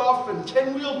overloaded stuff and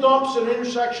 10-wheel dumps and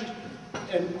intersections.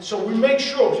 And so we make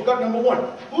sure, we got #1.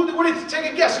 What do you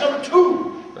take a guess?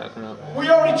 #2. Backing up. We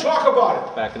already talk about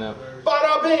it. Backing up.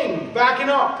 Bada bing, backing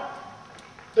up.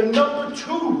 The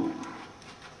 #2,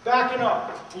 backing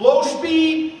up. Low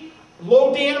speed,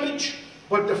 low damage,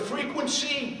 but the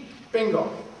frequency, bingo,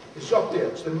 is up there.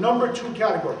 It's the #2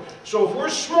 category. So if we're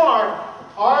smart,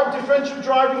 our defensive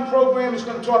driving program is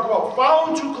going to talk about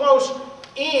following too close,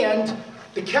 and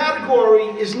the category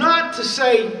is not to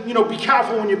say, you know, be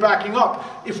careful when you're backing up.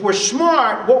 If we're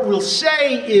smart, what we'll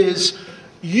say is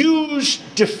use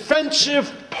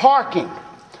defensive parking.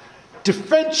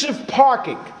 Defensive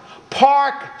parking.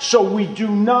 Park so we do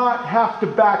not have to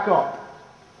back up.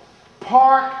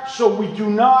 Park so we do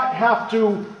not have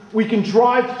to, we can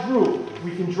drive through,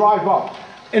 we can drive up.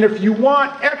 And if you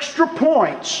want extra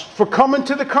points for coming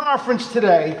to the conference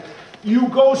today, you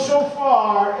go so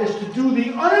far as to do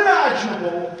the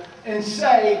unimaginable and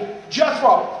say,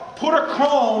 Jethro, put a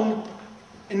cone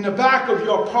in the back of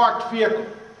your parked vehicle.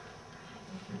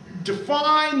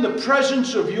 Define the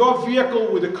presence of your vehicle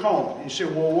with a cone. And you say,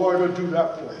 well, why do I do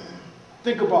that for?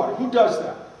 Think about it. Who does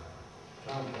that?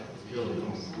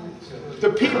 The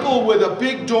people with a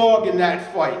big dog in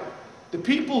that fight, the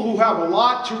people who have a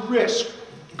lot to risk,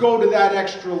 go to that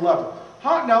extra level.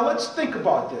 Now let's think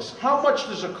about this. How much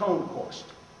does a cone cost?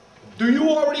 Do you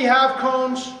already have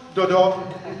cones?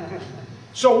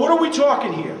 So what are we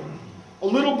talking here? A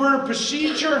little bit of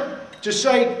procedure to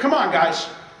say, come on guys,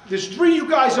 there's 3 of you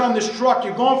guys on this truck,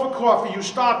 you're going for coffee, you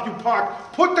stop, you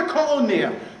park, put the cone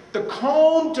there. The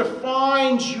cone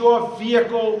defines your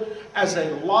vehicle as a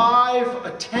live,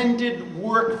 attended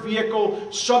work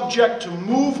vehicle, subject to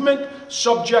movement,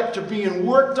 subject to being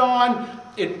worked on.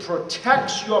 It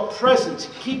protects your presence,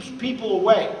 it keeps people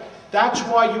away. That's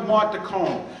why you want the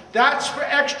cone. That's for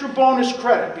extra bonus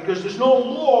credit, because there's no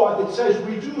law that says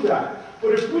we do that.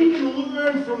 But if we can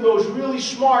learn from those really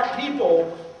smart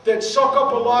people that suck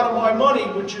up a lot of my money,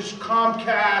 which is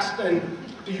Comcast and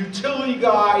the utility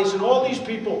guys and all these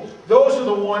people, those are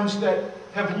the ones that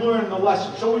have learned the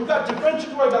lesson. So we've got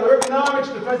defensive driving, we've got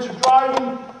ergonomics, defensive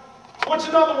driving. What's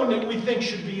another one that we think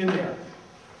should be in there?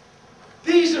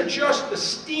 These are just the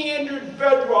standard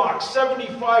bedrock,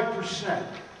 75%.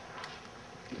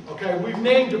 Okay, we've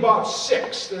named about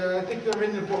 6. I think they're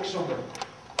in the book somewhere.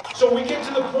 So we get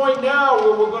to the point now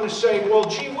where we're going to say, well,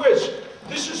 gee whiz,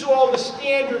 this is all the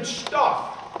standard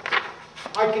stuff.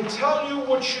 I can tell you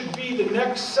what should be the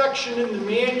next section in the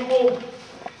manual.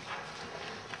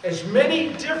 As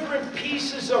many different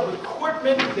pieces of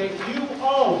equipment that you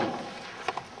own.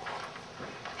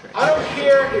 I don't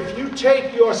care if you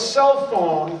take your cell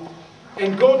phone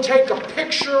and go take a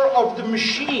picture of the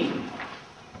machine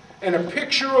and a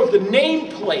picture of the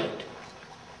nameplate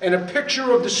and a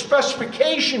picture of the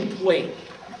specification plate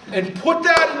and put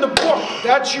that in the book.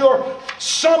 That's your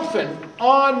something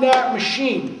on that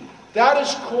machine. That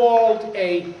is called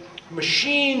a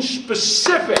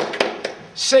machine-specific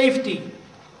safety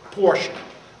portion.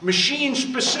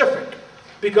 Machine-specific.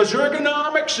 Because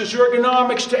ergonomics is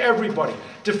ergonomics to everybody.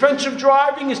 Defensive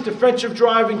driving is defensive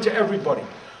driving to everybody.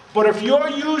 But if you're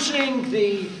using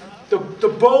the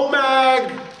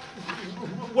BOMAG,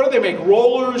 what do they make,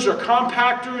 rollers or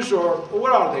compactors or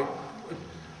what are they?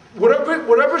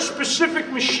 Whatever specific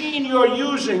machine you're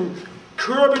using,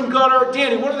 curb and gutter,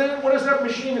 Danny, what is that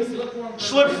machine?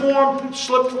 Slip form,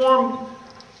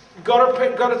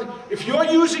 gutter. If you're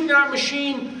using that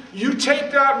machine, you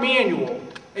take that manual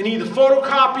and either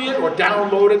photocopy it or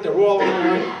download it, they're all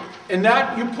online, and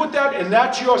that, you put that, and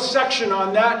that's your section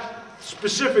on that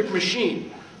specific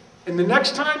machine. And the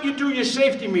next time you do your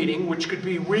safety meeting, which could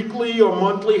be weekly or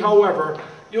monthly, however,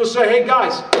 you'll say, hey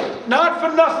guys, not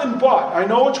for nothing but, I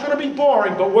know it's going to be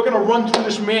boring, but we're going to run through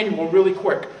this manual really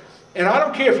quick. And I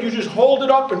don't care if you just hold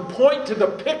it up and point to the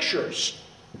pictures,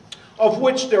 of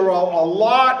which there are a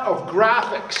lot of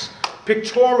graphics,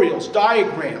 pictorials,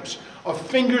 diagrams, of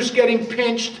fingers getting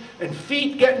pinched and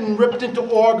feet getting ripped into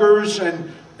augers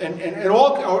and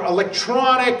all, or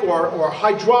electronic or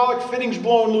hydraulic fittings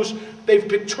blown loose. They've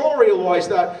pictorialized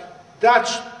that.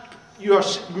 That's your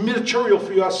material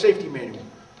for your safety manual.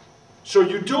 So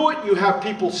you do it, you have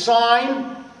people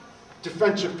sign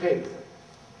defensive paper.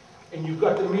 And you've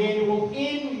got the manual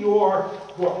in your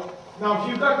book. Now if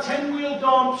you've got 10-wheel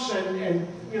dumps and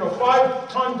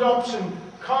 5-ton dumps and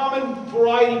common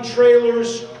variety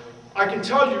trailers, I can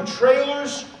tell you,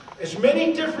 trailers, as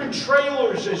many different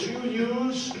trailers as you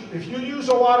use, if you use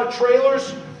a lot of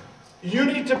trailers, you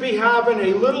need to be having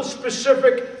a little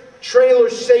specific trailer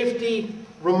safety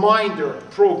reminder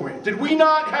program. Did we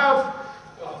not have?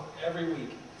 Every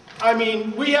week. I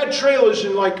mean, we had trailers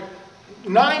in like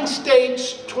 9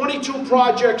 states, 22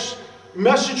 projects,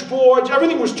 message boards,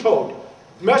 everything was towed.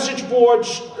 Message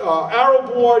boards, arrow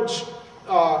boards,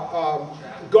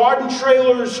 garden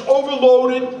trailers,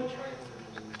 overloaded.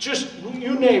 Just,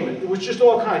 you name it. It was just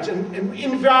all kinds. And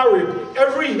invariably,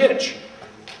 every hitch,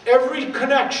 every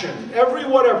connection, every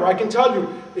whatever, I can tell you,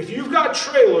 if you've got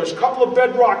trailers, a couple of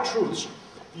bedrock truths,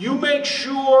 you make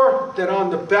sure that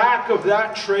on the back of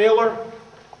that trailer,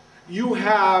 you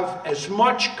have as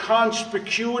much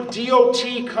conspicuity, DOT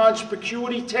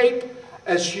conspicuity tape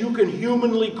as you can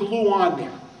humanly glue on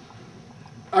there.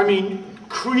 I mean,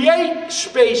 create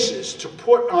spaces to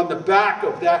put on the back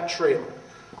of that trailer.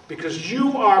 Because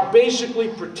you are basically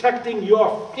protecting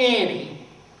your fanny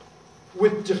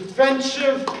with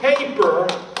defensive paper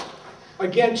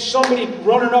against somebody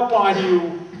running up on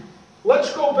you.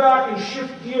 Let's go back and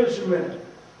shift gears a minute.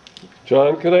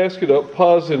 John, can I ask you to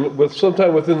pause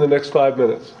sometime within the next 5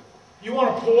 minutes? You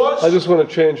want to pause? I just want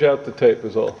to change out the tape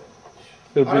is all.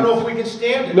 I don't know if we can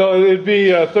stand it. No, it'd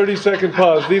be a 30-second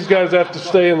pause. These guys have to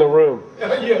stay in the room. Yeah.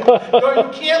 No, you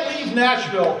can't leave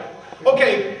Nashville.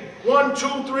 Okay, 1,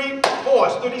 2, 3,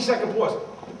 pause. 30-second pause.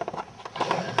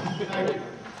 Thank you.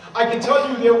 I can tell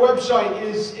you their website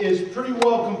is pretty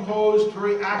well composed,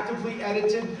 very actively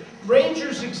edited.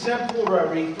 Ranger's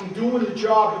exemplary from doing the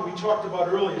job that we talked about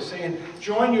earlier, saying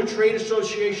join your trade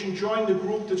association, join the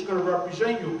group that's going to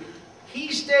represent you.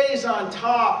 He stays on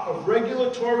top of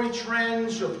regulatory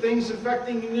trends, of things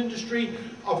affecting the industry,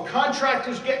 of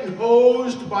contractors getting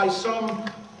hosed by some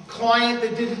client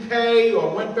that didn't pay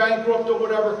or went bankrupt or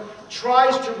whatever,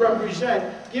 tries to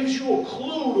represent, gives you a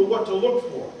clue to what to look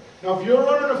for. Now, if you're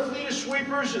running a fleet of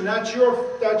sweepers and that's your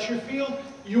field,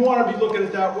 you want to be looking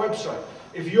at that website.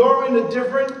 If you're in a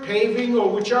different paving or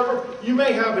whichever, you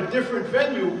may have a different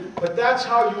venue, but that's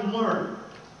how you learn.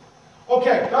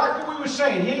 Okay, back to what we were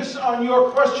saying. Here's on your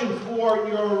question for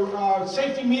your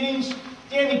safety meetings.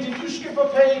 Danny, did you skip a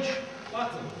page?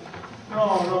 Lots of them.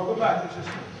 No, go back. It's just...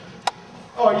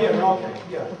 Oh, yeah, okay,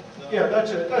 yeah. Yeah,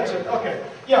 that's it, okay.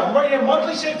 Yeah, right here,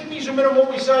 monthly safety meetings are minimum, what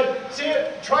we said.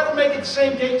 Try to make it the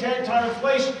same date, time, and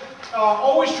place.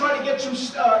 Always try to get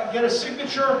get a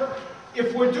signature.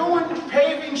 If we're doing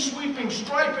paving, sweeping,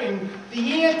 striping,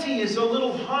 the ante is a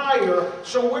little higher,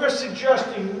 so we're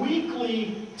suggesting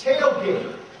weekly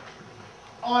tailgate.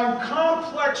 On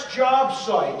complex job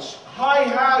sites, high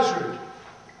hazard,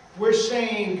 we're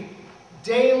saying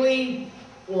daily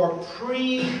or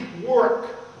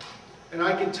pre-work. And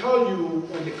I can tell you,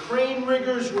 when the crane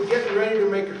riggers were getting ready to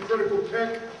make a critical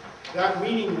pick, that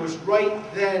meeting was right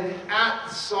then at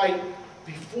the site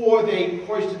before they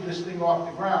hoisted this thing off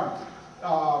the ground.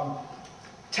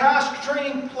 Task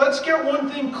training, let's get one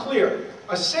thing clear.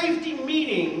 A safety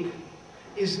meeting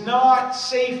is not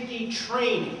safety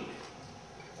training.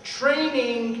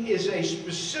 Training is a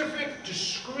specific,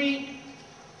 discrete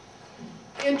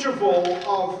interval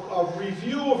of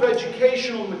review of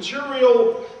educational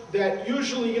material that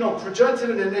usually, presented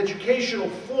in an educational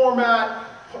format,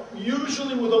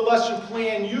 usually with a lesson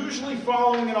plan, usually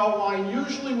following an outline,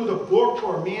 usually with a book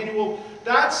or a manual.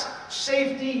 That's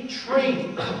safety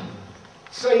training.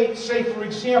 Say for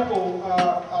example,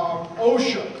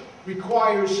 OSHA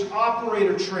requires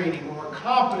operator training or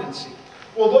competency.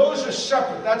 Well, those are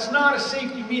separate. That's not a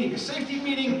safety meeting. A safety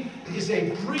meeting is a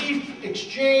brief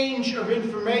exchange of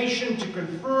information to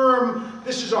confirm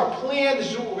this is our plan,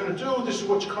 this is what we're going to do, this is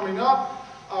what's coming up.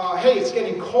 Hey, it's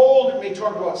getting cold. It may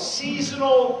talk about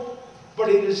seasonal, but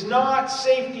it is not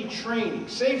safety training.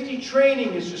 Safety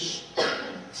training is a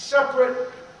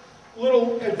separate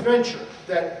little adventure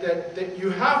that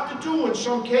you have to do in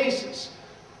some cases.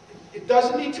 It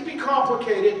doesn't need to be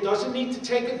complicated. It doesn't need to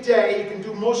take a day. You can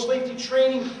do most safety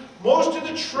training. Most of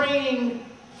the training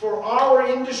for our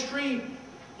industry,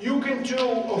 you can do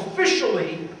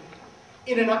officially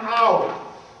in an hour.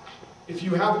 If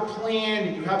you have a plan,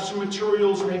 if you have some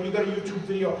materials, maybe you got a YouTube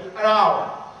video, an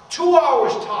hour. 2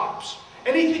 hours tops.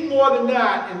 Anything more than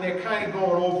that, and they're kind of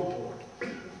going overboard.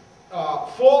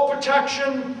 Fall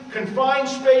protection, confined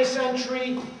space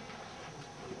entry.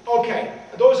 Okay,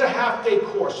 those are half-day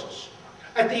courses.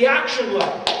 At the action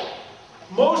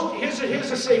level,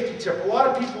 here's a safety tip. A lot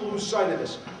of people lose sight of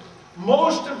this.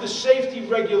 Most of the safety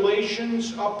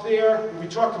regulations up there, we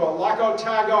talked about lockout,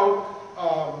 tagout,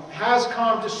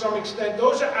 HAZCOM to some extent,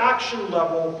 those are action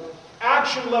level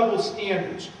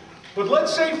standards. But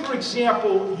let's say, for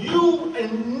example, you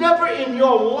never in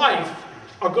your life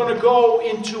are going to go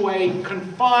into a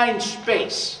confined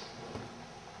space.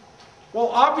 Well,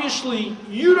 obviously,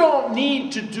 you don't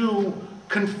need to do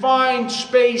confined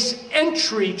space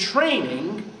entry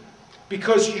training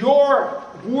because your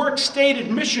work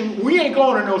stated mission, we ain't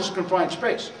going to no confined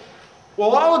space.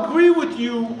 Well, I'll agree with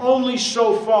you only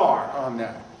so far on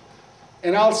that.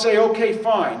 And I'll say, okay,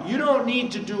 fine. You don't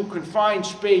need to do confined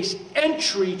space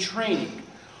entry training.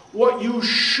 What you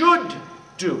should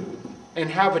do, and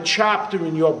have a chapter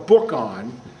in your book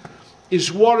on,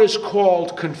 is what is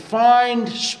called confined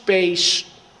space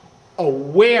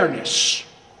awareness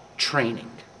training.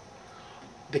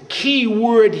 The key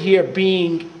word here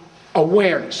being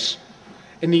awareness.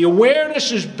 And the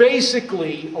awareness is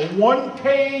basically a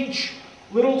one-page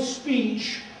little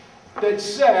speech that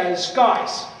says,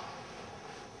 guys,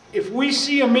 if we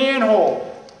see a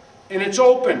manhole and it's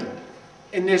open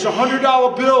and there's a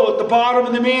 $100 bill at the bottom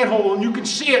of the manhole and you can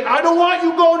see it, I don't want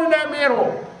you going in that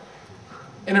manhole.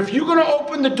 And if you're going to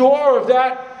open the door of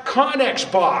that Connex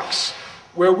box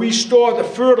where we store the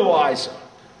fertilizer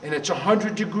and it's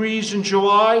 100 degrees in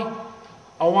July,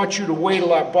 I want you to wait till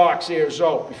that box airs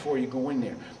out before you go in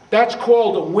there. That's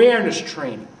called awareness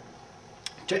training.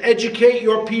 To educate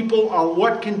your people on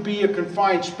what can be a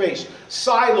confined space.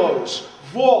 Silos,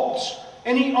 vaults,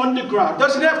 any underground.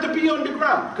 Doesn't have to be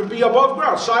underground. It can be above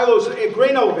ground. Silos,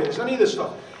 grain elevators, any of this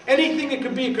stuff. Anything that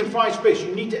could be a confined space,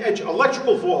 you need to edge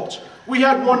electrical vaults. We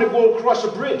had one to go across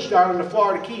a bridge down in the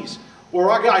Florida Keys, where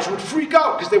our guys would freak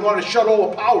out because they wanted to shut all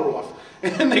the power off.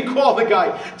 And then they call the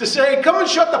guy to say, hey, come and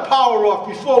shut the power off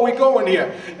before we go in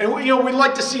here. And we'd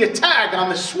like to see a tag on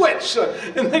the switch.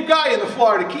 And the guy in the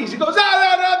Florida Keys, he goes,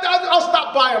 I'll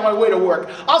stop by on my way to work.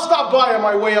 I'll stop by on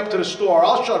my way up to the store.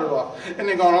 I'll shut it off. And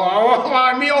they're going,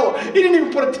 oh, Meola, he didn't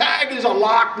even put a tag, there's a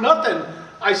lock, nothing.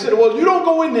 I said, well, you don't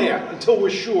go in there until we're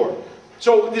sure.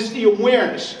 So this is the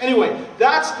awareness. Anyway,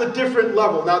 that's the different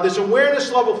level. Now there's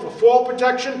awareness level for fall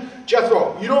protection.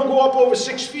 Jethro, you don't go up over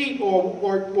 6 feet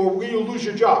or you'll lose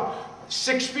your job.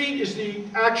 6 feet is the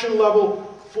action level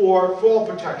for fall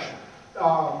protection.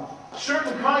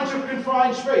 Certain kinds of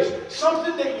confined space.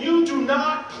 Something that you do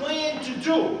not plan to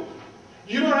do.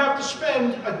 You don't have to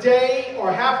spend a day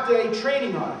or half-day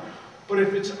training on it. But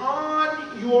if it's on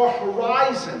your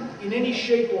horizon in any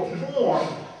shape or form,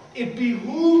 it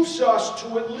behooves us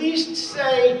to at least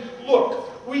say,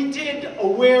 look, we did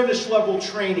awareness level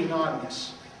training on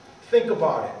this. Think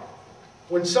about it.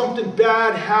 When something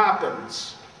bad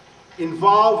happens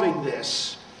involving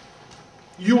this,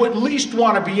 you at least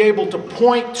want to be able to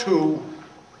point to,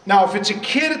 now if it's a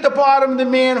kid at the bottom of the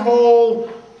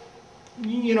manhole,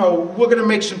 you know, we're going to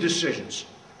make some decisions.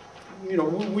 You know,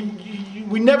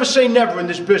 we never say never in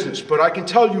this business, but I can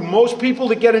tell you most people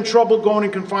that get in trouble going in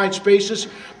confined spaces,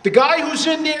 the guy who's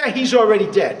in there, he's already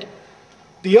dead.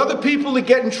 The other people that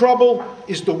get in trouble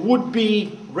is the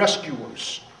would-be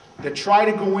rescuers that try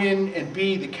to go in and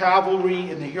be the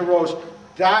cavalry and the heroes.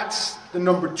 That's the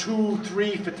number 2,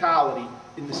 3 fatality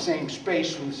in the same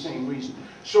space for the same reason.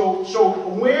 So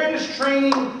awareness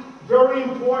training, very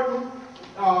important.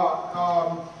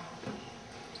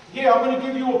 Yeah, I'm going to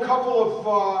give you a couple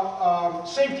of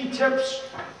safety tips.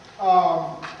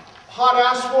 Hot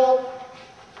asphalt,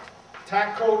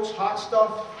 tack coats, hot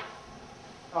stuff.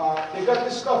 They got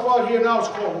this stuff out here now. It's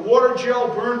called water gel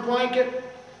burn blanket.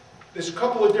 There's a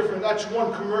couple of different, that's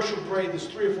one commercial grade. There's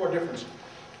 3 or 4 different.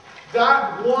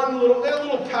 That one little, they're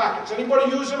little packets.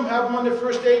 Anybody use them? Have them on their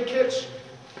first aid kits?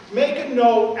 Make a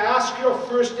note, ask your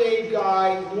first aid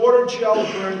guy, water gel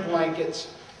burn blankets.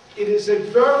 It is a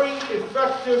very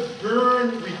effective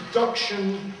burn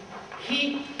reduction,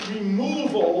 heat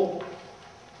removal.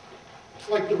 It's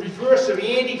like the reverse of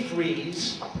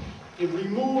antifreeze. It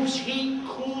removes heat,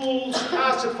 cools,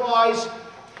 pacifies,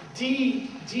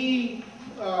 germize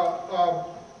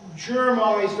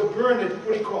the burn. What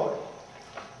do you call it?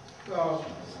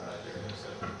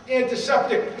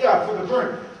 Antiseptic, yeah, for the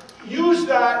burn. Use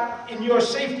that in your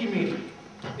safety meeting.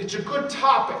 It's a good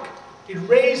topic. It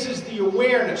raises the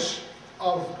awareness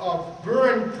of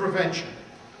burn prevention.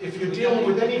 If you're dealing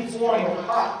with any form of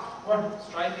hot.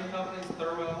 Striping companies,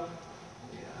 Thermo.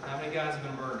 How many guys have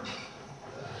been burned?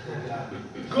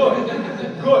 Good,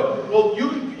 good. Well,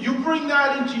 you bring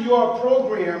that into your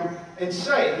program and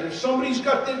say that if somebody's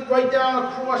got it right down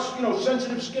across, you know,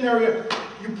 sensitive skin area,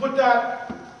 you put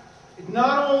that. It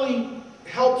not only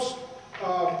helps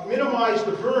minimize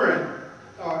the burn,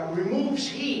 removes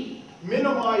heat.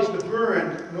 Minimize the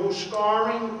burn, no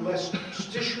scarring, less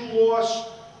tissue loss,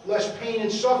 less pain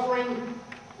and suffering,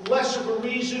 less of a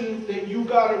reason that you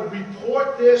got to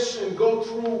report this and go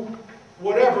through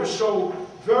whatever. So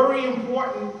very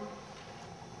important.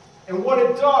 And what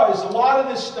it does, a lot of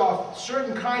this stuff,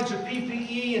 certain kinds of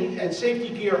PPE and safety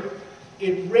gear,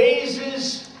 it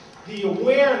raises the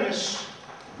awareness.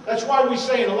 That's why we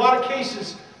say in a lot of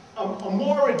cases, a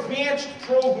more advanced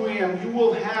program, you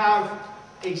will have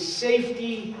a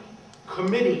safety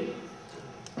committee.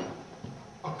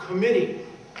 A committee.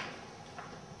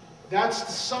 That's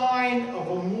the sign of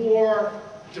a more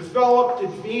developed,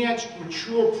 advanced,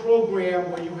 mature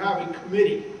program where you have a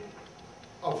committee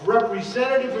of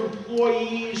representative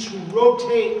employees who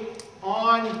rotate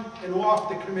on and off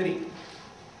the committee.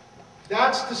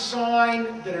 That's the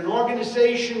sign that an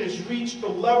organization has reached a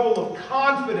level of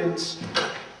confidence.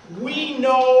 We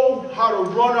know how to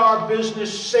run our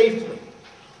business safely.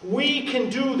 We can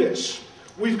do this.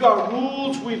 We've got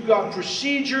rules, we've got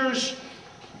procedures,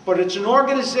 but it's an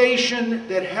organization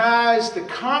that has the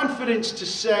confidence to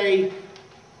say,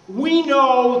 we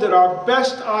know that our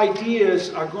best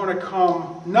ideas are going to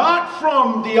come not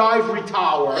from the ivory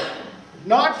tower,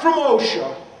 not from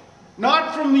OSHA,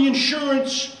 not from the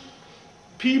insurance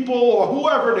people or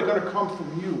whoever, they're going to come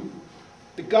from you.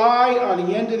 The guy on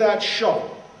the end of that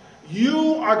shovel.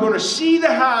 You are going to see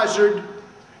the hazard.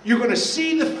 You're going to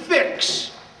see the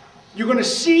fix. You're going to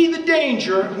see the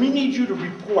danger. We need you to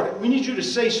report it. We need you to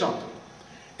say something.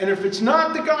 And if it's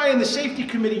not the guy in the safety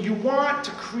committee, you want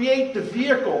to create the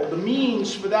vehicle, the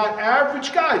means for that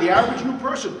average guy, the average new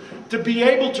person, to be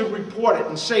able to report it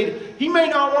and say, he may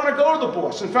not want to go to the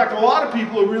boss. In fact, a lot of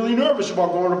people are really nervous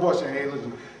about going to the boss, saying, hey,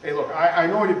 listen, hey, look, I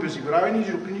know you're busy, but I need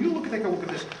you to, can you take a look at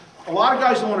this? A lot of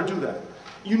guys don't want to do that.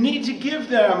 You need to give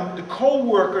them the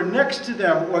co-worker next to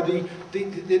them or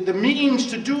the means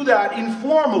to do that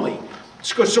informally.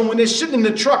 So when they're sitting in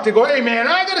the truck, they go, hey man,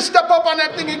 I got to step up on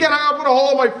that thing again. I got to put a hole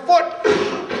in my foot.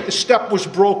 The step was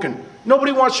broken.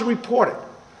 Nobody wants to report it.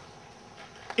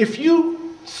 If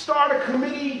you start a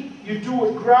committee, you do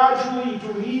it gradually, you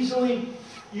do it easily.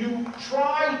 You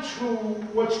try to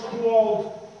what's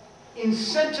called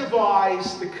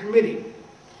incentivize the committee.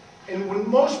 And when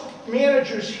most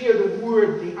managers hear the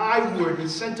word, the I word,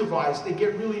 incentivize, they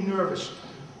get really nervous.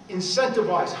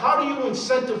 Incentivize. How do you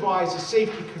incentivize a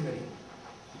safety committee?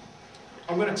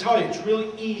 I'm going to tell you, it's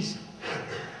really easy.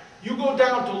 You go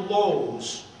down to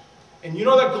Lowe's, and you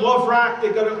know that glove rack they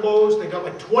got at Lowe's? They got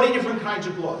like 20 different kinds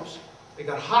of gloves. They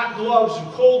got hot gloves and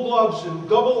cold gloves and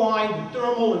double lined and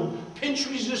thermal and pinch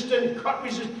resistant and cut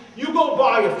resistant. You go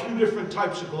buy a few different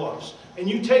types of gloves, and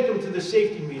you take them to the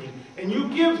safety meeting, and you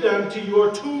give them to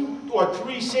your 2 or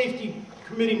 3 safety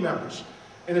committee members.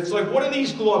 And it's like, what are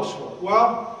these gloves for?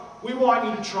 Well, we want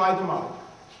you to try them out,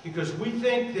 because we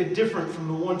think they're different from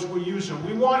the ones we're using.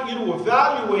 We want you to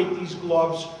evaluate these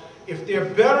gloves if they're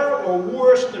better or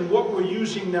worse than what we're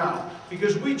using now,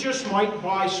 because we just might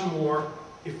buy some more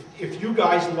if you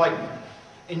guys like them.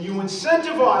 And you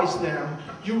incentivize them,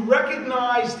 you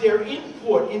recognize their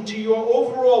input into your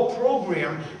overall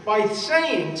program by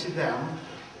saying to them,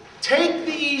 take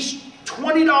these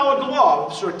 $20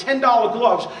 gloves or $10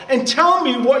 gloves and tell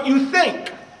me what you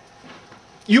think.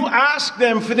 You ask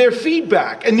them for their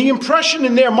feedback, and the impression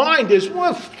in their mind is,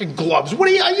 well, gloves, what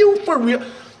are you for real?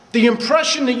 The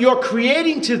impression that you're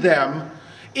creating to them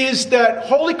is that,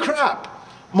 holy crap,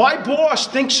 my boss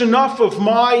thinks enough of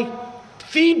my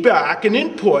feedback and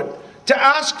input to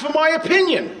ask for my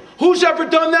opinion. Who's ever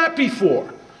done that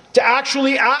before? To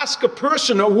actually ask a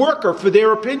person, a worker, for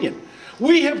their opinion.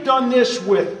 We have done this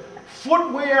with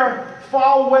footwear,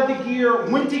 foul weather gear,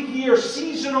 winter gear,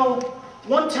 seasonal.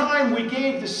 One time we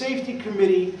gave the safety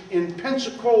committee in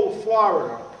Pensacola,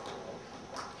 Florida,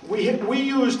 we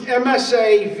used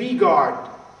MSA V-Guard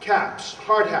caps,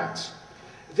 hard hats.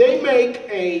 They make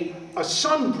a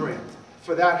sun brim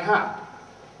for that hat.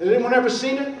 Has anyone ever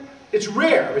seen it? It's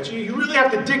rare. You really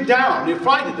have to dig down. You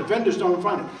find it. The vendors don't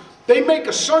find it. They make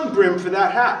a sun brim for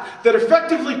that hat that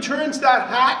effectively turns that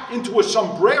hat into a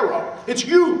sombrero. It's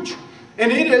huge.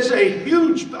 And it is a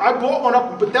huge, I bought one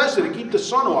up in Bethesda to keep the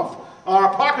sun off on a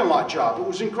parking lot job. It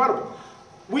was incredible.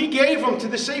 We gave them to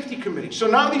the safety committee. So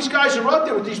now these guys are out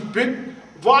there with these big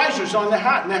visors on the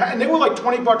hat, and they were like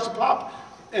 20 bucks a pop.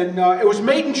 And it was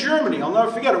made in Germany. I'll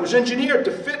never forget. It was engineered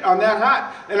to fit on that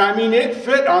hat. And I mean, it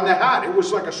fit on the hat. It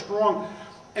was like a strong,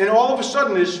 and all of a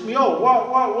sudden this, Meola,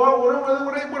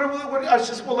 what? I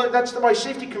says, well, that's my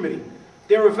safety committee.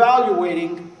 They're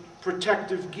evaluating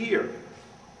protective gear.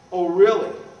 Oh,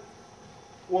 really?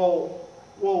 Well,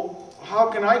 how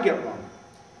can I get one?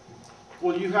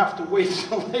 Well, you have to wait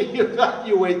till they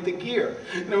evaluate the gear.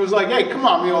 And it was like, hey, come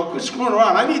on, Meola, quit screwing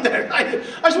around. I need that.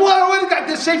 I said, well, I got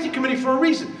this safety committee for a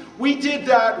reason. We did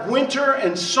that winter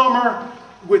and summer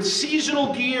with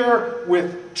seasonal gear,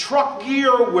 with truck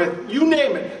gear, with you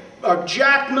name it,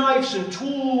 jackknives and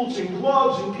tools and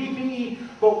gloves and PPE.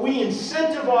 But we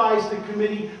incentivized the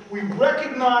committee. We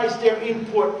recognized their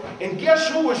input. And guess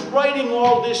who was writing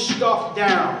all this stuff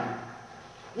down?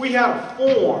 We had a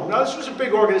form. Now, this was a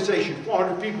big organization,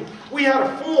 400 people. We had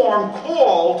a form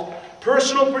called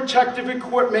Personal Protective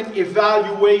Equipment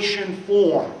Evaluation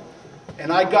Form. And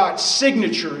I got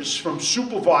signatures from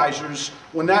supervisors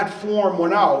when that form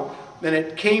went out, and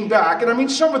it came back. And I mean,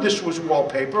 some of this was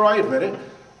wallpaper, I admit it,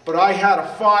 but I had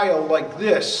a file like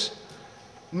this.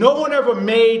 No one ever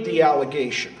made the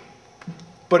allegation.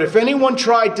 But if anyone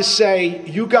tried to say,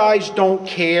 you guys don't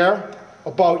care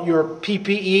about your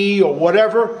PPE or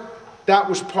whatever, that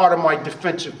was part of my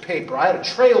defensive paper. I had a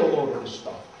trailer load of this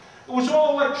stuff. It was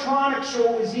all electronic,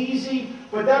 so it was easy,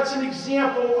 but that's an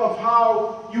example of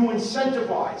how you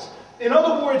incentivize. In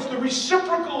other words, the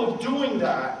reciprocal of doing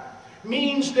that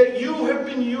means that you have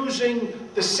been using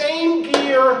the same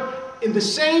gear in the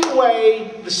same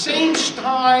way, the same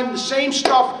time, the same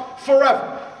stuff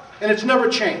forever, and it's never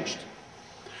changed.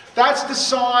 That's the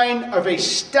sign of a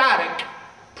static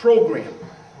program.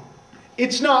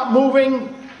 It's not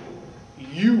moving,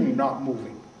 you not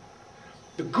moving.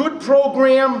 The good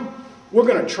program, we're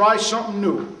going to try something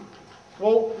new.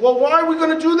 Well, why are we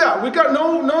going to do that? We got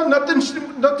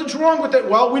nothing's wrong with it.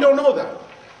 Well, we don't know that.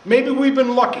 Maybe we've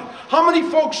been lucky. How many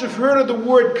folks have heard of the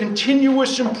word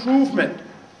continuous improvement?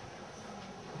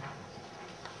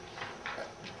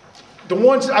 The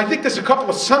ones, I think there's a couple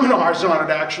of seminars on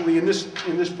it actually in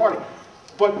this party.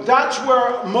 But that's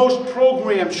where most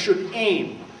programs should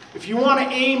aim. If you want to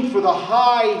aim for the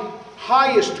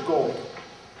highest goal,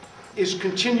 is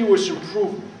continuous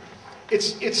improvement.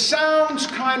 It sounds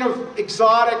kind of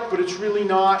exotic, but it's really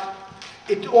not.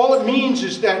 All it means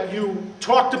is that you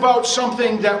talked about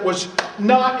something that was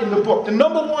not in the book. The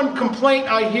number one complaint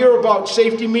I hear about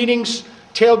safety meetings,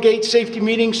 tailgate safety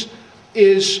meetings,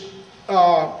 is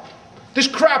this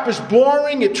crap is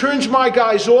boring, it turns my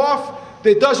guys off,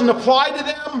 it doesn't apply to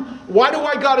them, why do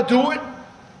I gotta do it?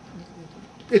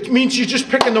 It means you're just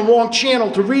picking the wrong channel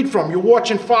to read from. You're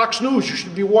watching Fox News. You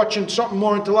should be watching something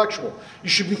more intellectual. You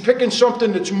should be picking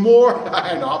something that's more,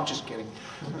 I know, I'm just kidding.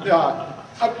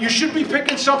 You should be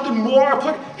picking something more.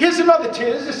 Here's another tip.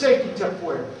 Here's a safety tip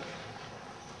for you.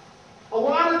 A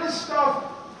lot of this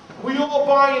stuff, we all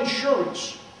buy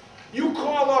insurance. You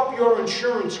call up your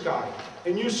insurance guy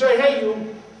and you say,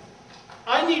 hey,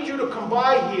 I need you to come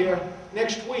by here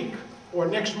next week or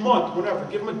next month, whatever.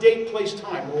 Give them a date, place,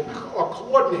 time, or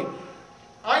coordinate.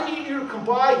 I need you to come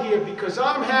by here because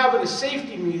I'm having a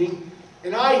safety meeting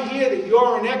and I hear that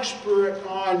you're an expert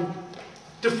on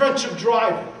defensive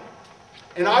driving.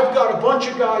 And I've got a bunch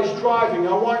of guys driving.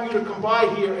 I want you to come by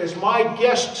here as my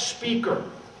guest speaker.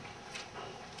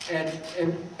 And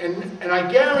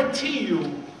I guarantee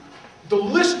you, the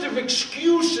list of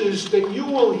excuses that you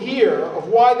will hear of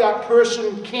why that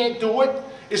person can't do it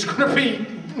is going to be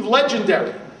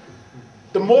legendary.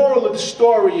 The moral of the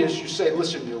story is you say,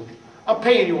 listen, I'm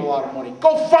paying you a lot of money.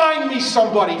 Go find me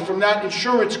somebody from that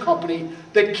insurance company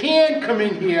that can come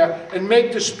in here and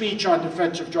make the speech on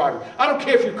defensive driving. I don't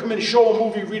care if you come in, show a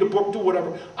movie, read a book, do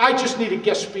whatever. I just need a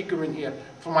guest speaker in here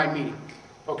for my meeting.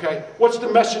 Okay? What's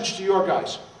the message to your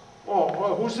guys? Oh,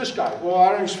 well, who's this guy? Well, I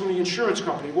don't know, he's from the insurance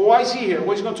company. Well, why is he here?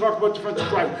 Well, he's going to talk about defensive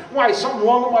driving. Why, is something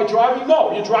wrong with my driving?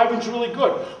 No, your driving's really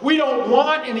good. We don't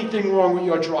want anything wrong with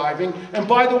your driving. And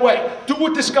by the way, do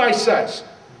what this guy says.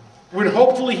 When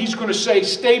hopefully he's going to say,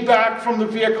 stay back from the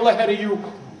vehicle ahead of you,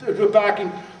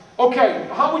 backing. Okay,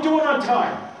 how are we doing on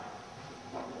time?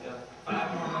 Yeah,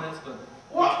 5 more minutes, but...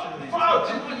 What?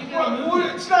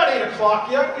 It's not 8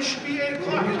 o'clock yet. It should be 8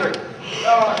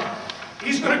 o'clock.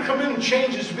 He's going to come in and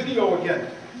change his video again.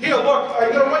 Here, look, I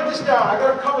got to write this down. I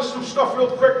got to cover some stuff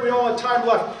real quick. We don't have time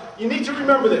left. You need to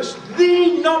remember this.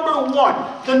 The number one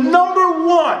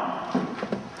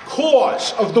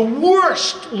cause of the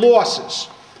worst losses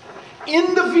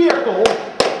in the vehicle,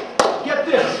 get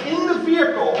this, in the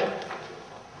vehicle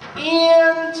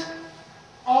and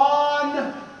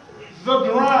on the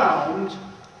ground,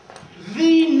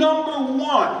 the number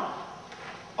one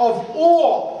of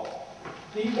all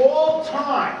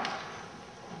time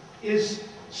is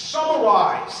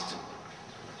summarized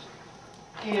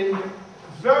in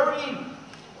very,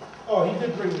 oh, he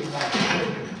did bring me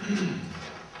one.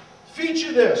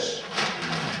 Feature this.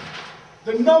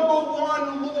 The number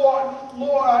one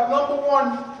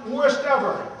worst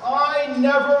ever. I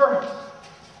never,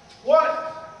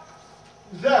 what?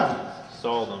 Them.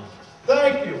 Saw them.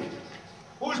 Thank you.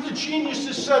 Who's the genius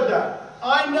that said that?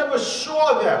 I never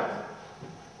saw them.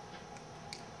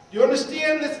 You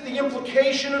understand this, the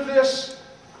implication of this?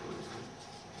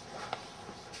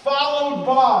 Followed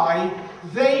by,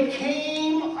 they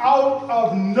came out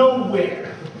of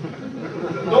nowhere.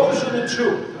 Those are the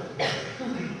two.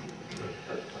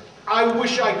 I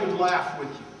wish I could laugh with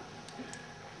you.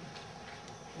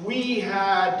 We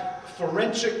had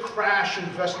forensic crash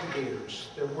investigators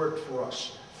that worked for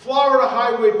us. Florida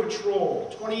Highway Patrol,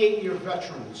 28-year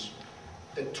veterans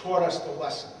that taught us the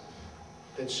lesson.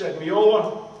 That said,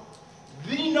 Meola,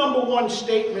 the number one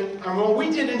statement, and when we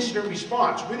did incident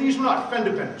response, these were not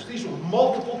fender benders. These were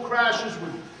multiple crashes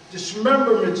with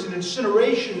dismemberments and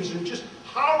incinerations and just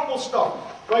horrible stuff.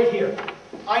 Right here.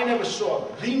 I never saw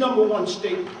them. The number one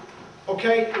statement.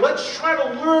 Okay, let's try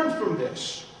to learn from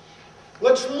this.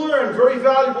 Let's learn very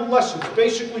valuable lessons.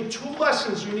 Basically, 2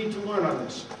 lessons you need to learn on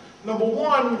this. Number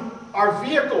one, our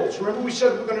vehicles. Remember we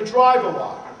said we're going to drive a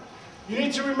lot. You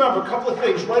need to remember a couple of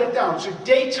things. Write it down. So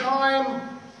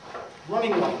daytime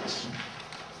running lights.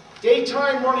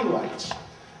 Daytime running lights.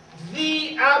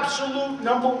 The absolute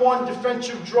number one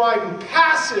defensive driving,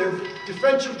 passive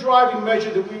defensive driving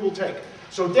measure that we will take.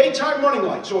 So daytime running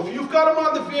lights. So if you've got them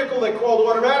on the vehicle, they're called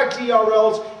automatic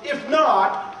DRLs. If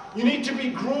not, you need to be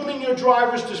grooming your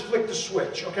drivers to flick the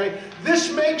switch, okay? This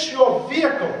makes your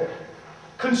vehicle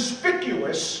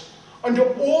conspicuous under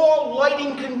all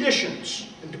lighting conditions,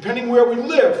 and depending where we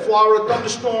live, Florida,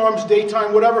 thunderstorms,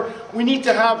 daytime, whatever, we need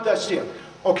to have that there,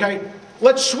 okay?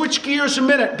 Let's switch gears a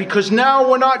minute, because now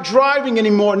we're not driving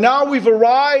anymore. Now we've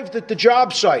arrived at the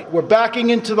job site. We're backing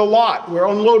into the lot. We're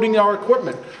unloading our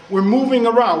equipment. We're moving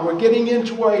around. We're getting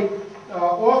into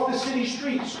off the city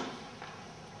streets.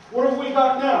 What have we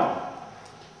got now?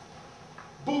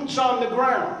 Boots on the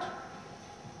ground.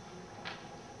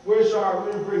 We're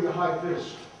going to bring the high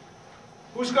vis.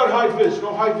 Who's got high vis?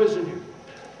 No high vis in here.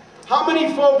 How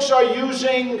many folks are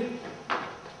using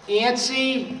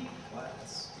ANSI,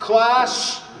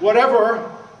 class, whatever?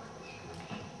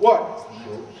 What?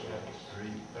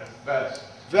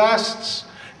 Vests.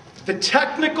 The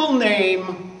technical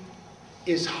name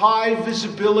is high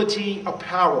visibility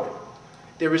apparel.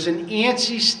 There is an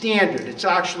ANSI standard. It's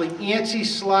actually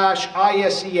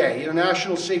ANSI/ISEA,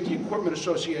 International Safety Equipment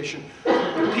Association.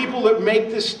 The people that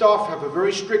make this stuff have a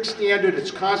very strict standard.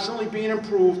 It's constantly being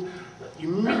improved.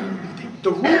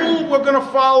 The rule we're going to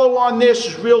follow on this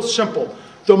is real simple.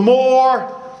 The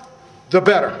more, the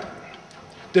better.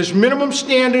 There's minimum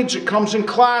standards. It comes in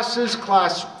classes,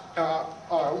 class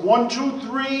 1, 2,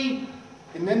 3,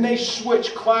 and then they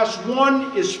switch. Class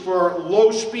 1 is for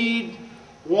low speed,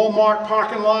 Walmart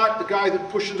parking lot, the guy that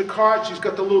pushes the carts, he's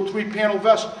got the little 3-panel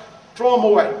vest, throw them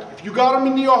away. If you got them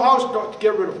in your house, don't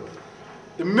get rid of them.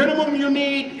 The minimum you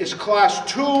need is class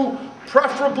 2,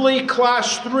 preferably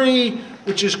class 3,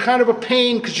 which is kind of a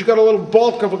pain because you got a little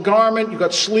bulk of a garment, you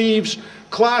got sleeves,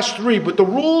 class 3. But the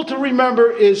rule to remember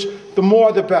is the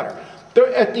more the better.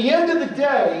 At the end of the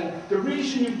day, the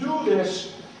reason you do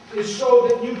this is so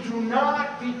that you do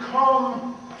not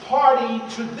become party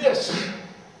to this.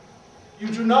 You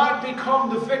do not become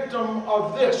the victim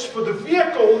of this. For the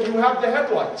vehicle, you have the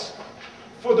headlights.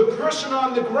 For the person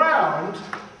on the ground,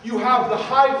 you have the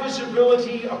high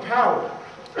visibility apparel.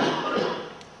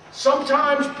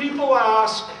 Sometimes people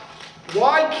ask,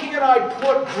 why can't I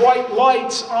put bright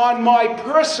lights on my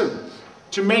person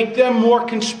to make them more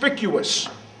conspicuous?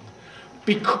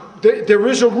 Because there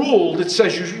is a rule that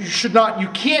says you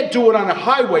can't do it on a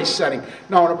highway setting.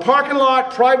 Now, in a parking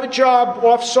lot, private job,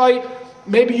 off-site,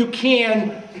 maybe you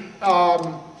can.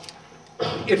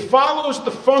 It follows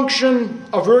the function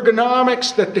of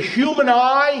ergonomics that the human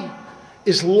eye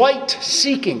is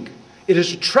light-seeking. It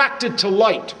is attracted to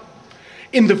light.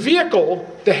 In the vehicle,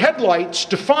 the headlights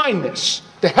define this.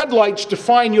 The headlights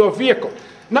define your vehicle.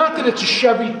 Not that it's a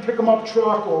Chevy pick-em-up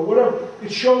truck or whatever.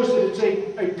 It shows that it's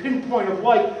a pinpoint of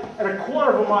light at a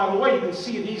quarter of a mile away. You can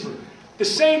see it easily. The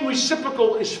same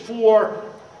reciprocal is for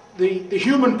the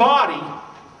human body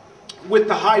with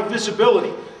the high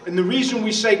visibility. And the reason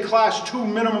we say class 2,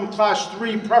 minimum class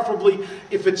 3, preferably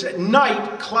if it's at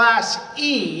night, class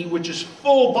E, which is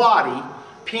full body,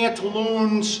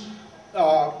 pantaloons,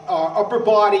 upper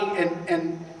body,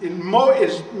 and in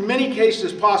as many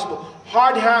cases as possible,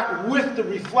 hard hat with the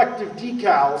reflective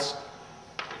decals.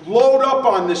 Load up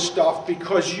on this stuff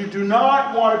because you do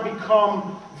not want to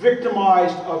become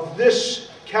victimized of this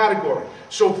category.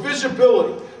 So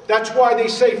visibility. That's why they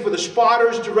say for the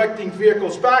spotters directing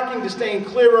vehicles backing to stay in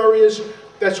clear areas.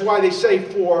 That's why they say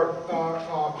for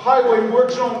highway work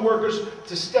zone workers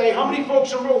to stay. How many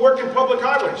folks are working public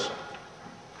highways?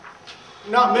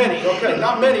 Not many, okay,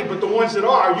 not many, but the ones that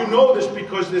are, you know this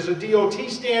because there's a DOT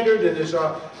standard and there's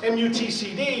a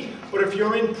MUTCD, but if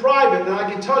you're in private, and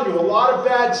I can tell you a lot of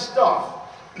bad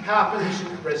stuff happens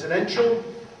in residential,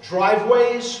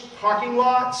 driveways, parking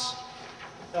lots,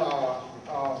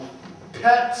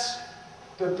 pets,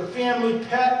 the family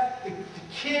pet, the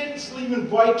kids leaving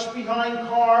bikes behind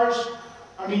cars.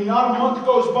 I mean, not a month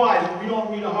goes by that we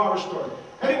don't read a horror story.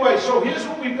 Anyway, so here's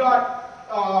what we've got.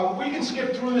 We can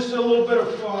skip through this, a little bit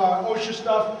of OSHA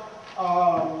stuff.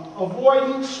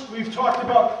 Avoidance, we've talked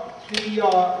about the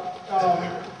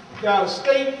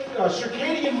state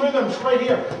circadian rhythms right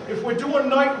here. If we're doing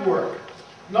night work,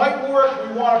 we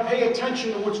want to pay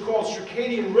attention to what's called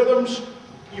circadian rhythms.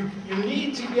 You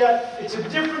need to get, it's a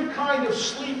different kind of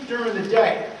sleep during the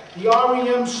day. The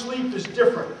REM sleep is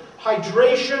different.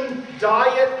 Hydration,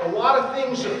 diet, a lot of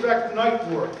things affect night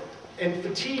work. And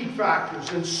fatigue factors,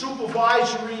 and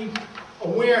supervisory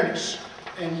awareness.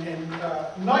 And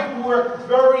night work,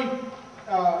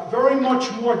 very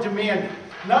much more demanding.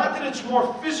 Not that it's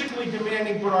more physically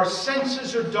demanding, but our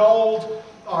senses are dulled,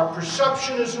 our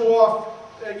perception is off.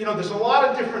 You know, there's a lot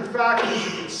of different factors.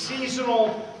 If it's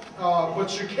seasonal, but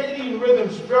circadian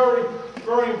rhythms, very,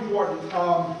 very important.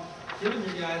 Giving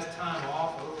your guys time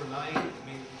off overnight, I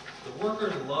mean, the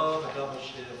workers love a double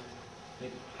shift. They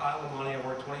pile of money, I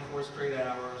work 24 straight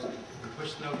hours,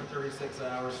 push snow for 36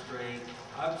 hours straight.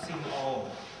 I've seen all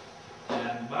of it.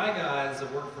 And my guys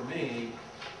that work for me,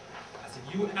 I said,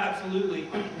 you absolutely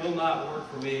will not work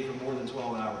for me for more than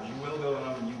 12 hours. You will go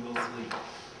home and you will sleep.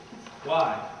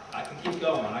 Why? I can keep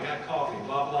going. I got coffee,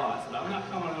 blah, blah. I said, I'm not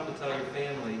coming home to tell your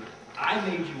family I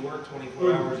made you work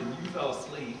 24 hours and you fell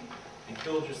asleep and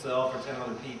killed yourself or 10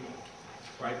 other people.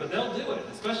 Right? But they'll do it.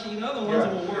 Especially, the ones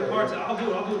that will work hard. Say, I'll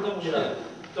do a double shift.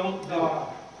 Don't do it.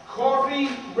 Coffee,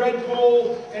 Red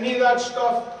Bull, any of that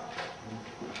stuff,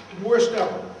 worst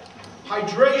ever.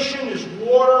 Hydration is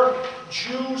water,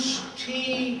 juice,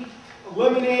 tea,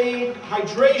 lemonade.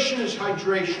 Hydration is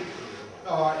hydration.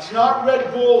 It's not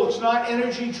Red Bull, it's not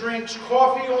energy drinks.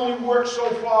 Coffee only works so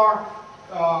far.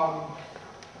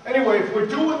 Anyway, if we're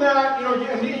doing that,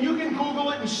 and you can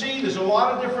Google it and see, there's a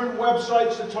lot of different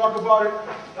websites that talk about it.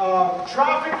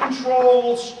 Traffic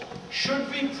controls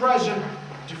should be present.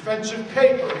 Defensive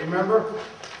paper, remember?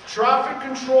 Traffic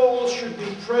controls should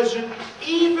be present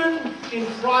even in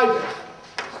private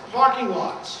parking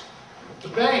lots, the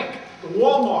bank, the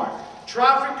Walmart.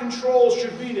 Traffic controls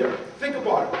should be there. Think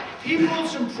about it.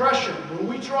 People's impression when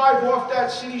we drive off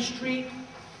that city street,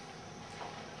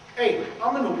 hey,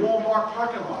 I'm in the Walmart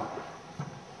parking lot.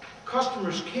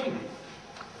 Customer's king.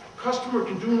 Customer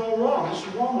can do no wrong. This is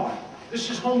Walmart. This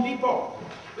is Home Depot.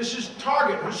 This is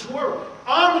Target. I swear.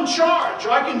 I'm in charge.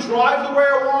 I can drive the way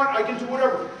I want. I can do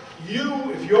whatever.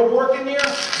 You, if you're working there,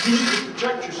 you need to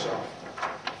protect yourself.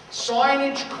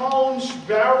 Signage, cones,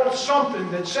 barrels, something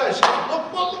that says,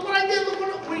 look what I did, look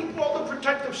all the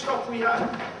protective stuff we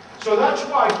have. So that's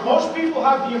why most people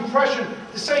have the impression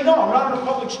to say, no, I'm not on a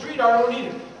public street, I don't need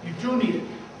it. You do need it.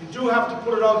 You do have to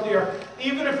put it out there,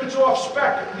 even if it's off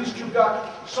spec, at least you've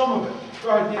got some of it. Go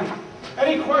ahead, Danny.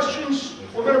 Any questions?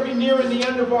 We're going to be nearing the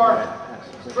end of our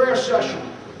prayer session.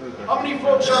 How many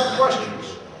folks have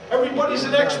questions? Everybody's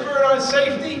an expert on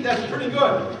safety? That's pretty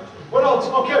good. What else?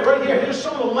 Okay, right here. Here's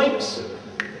some of the links.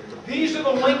 These are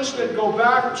the links that go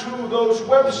back to those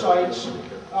websites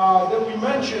that we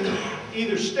mentioned,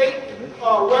 either state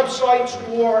websites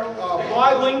or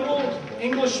bilingual,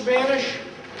 English, Spanish.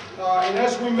 And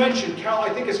as we mentioned, I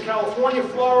think it's California,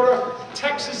 Florida,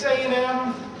 Texas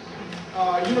A&M,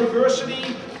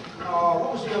 University,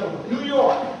 what was the other one? New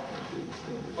York.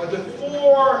 The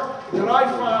four that I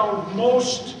found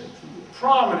most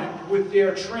prominent with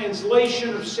their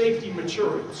translation of safety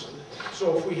materials.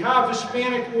 So if we have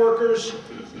Hispanic workers,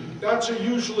 that's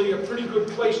usually a pretty good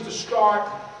place to start.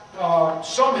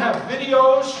 Some have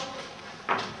videos,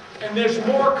 and there's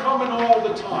more coming all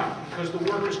the time because the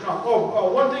workers come.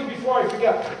 One thing before I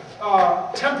forget,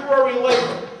 temporary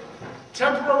labor.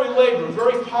 Temporary labor,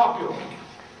 very popular.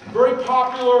 Very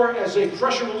popular as a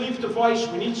pressure relief device.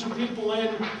 We need some people in.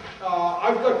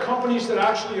 I've got companies that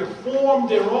actually have formed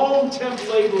their own temp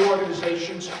labor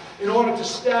organizations in order to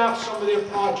staff some of their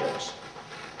projects.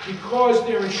 Because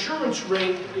their insurance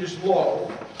rate is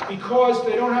low, because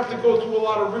they don't have to go through a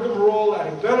lot of rigmarole,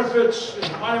 adding benefits, and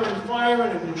hiring and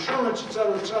firing, and insurance,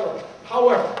 etc., etc.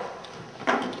 However,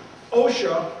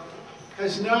 OSHA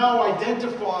has now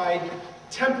identified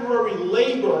temporary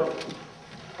labor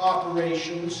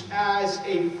operations as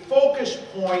a focus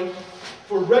point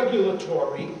for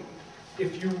regulatory.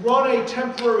 If you run a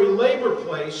temporary labor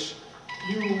place,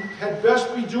 you had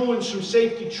best be doing some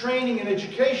safety training and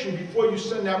education before you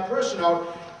send that person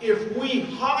out. If we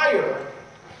hire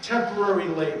temporary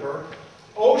labor,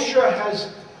 OSHA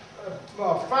has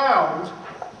found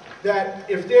that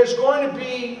if there's going to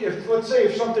be, let's say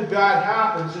if something bad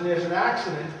happens and there's an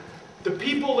accident, the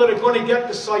people that are going to get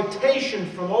the citation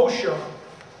from OSHA,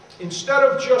 instead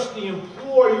of just the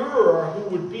employer who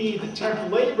would be the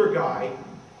temp labor guy,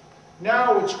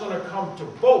 now it's going to come to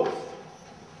both.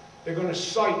 They're going to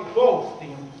cite both the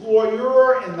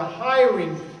employer and the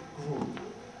hiring group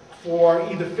for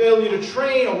either failure to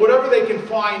train or whatever they can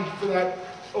find for that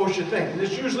OSHA thing. And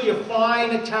there's usually a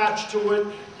fine attached to it.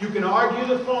 You can argue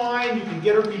the fine, you can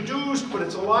get it reduced, but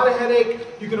it's a lot of headache.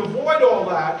 You can avoid all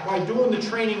that by doing the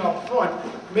training up front,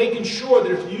 making sure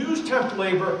that if you use temp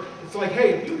labor, it's like,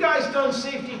 hey, have you guys done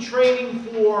safety training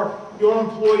for your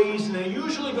employees? And they're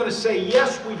usually going to say,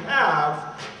 yes, we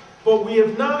have, but we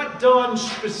have not done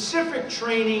specific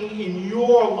training in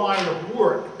your line of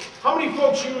work. How many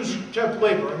folks use temp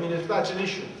labor? I mean, if that's an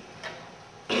issue.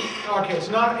 Okay,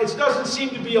 it doesn't seem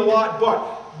to be a lot,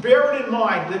 but bear it in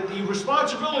mind that the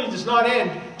responsibility does not end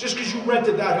just because you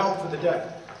rented that help for the day.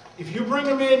 If you bring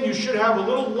them in, you should have a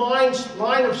little line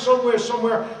of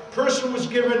somewhere. Person was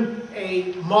given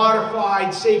a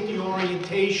modified safety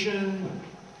orientation.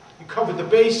 You covered the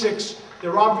basics.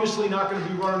 They're obviously not going to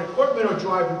be running equipment or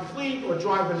driving fleet or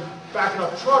backing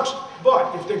up trucks.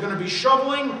 But if they're going to be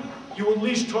shoveling, you at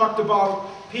least talked about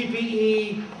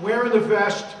PPE, wearing the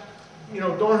vest,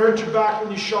 don't hurt your back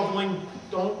when you're shoveling,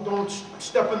 don't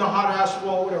step in the hot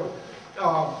asphalt, whatever.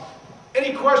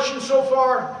 Any questions so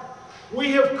far?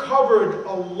 We have covered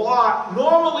a lot.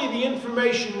 Normally the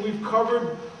information we've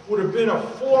covered would have been a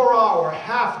 4-hour,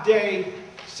 half-day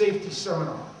safety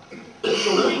seminar.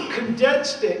 So we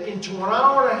condensed it into an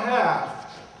hour and a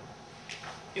half.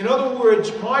 In other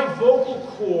words, my vocal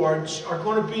cords are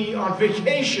going to be on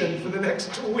vacation for the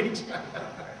next 2 weeks.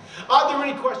 Are there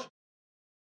any questions?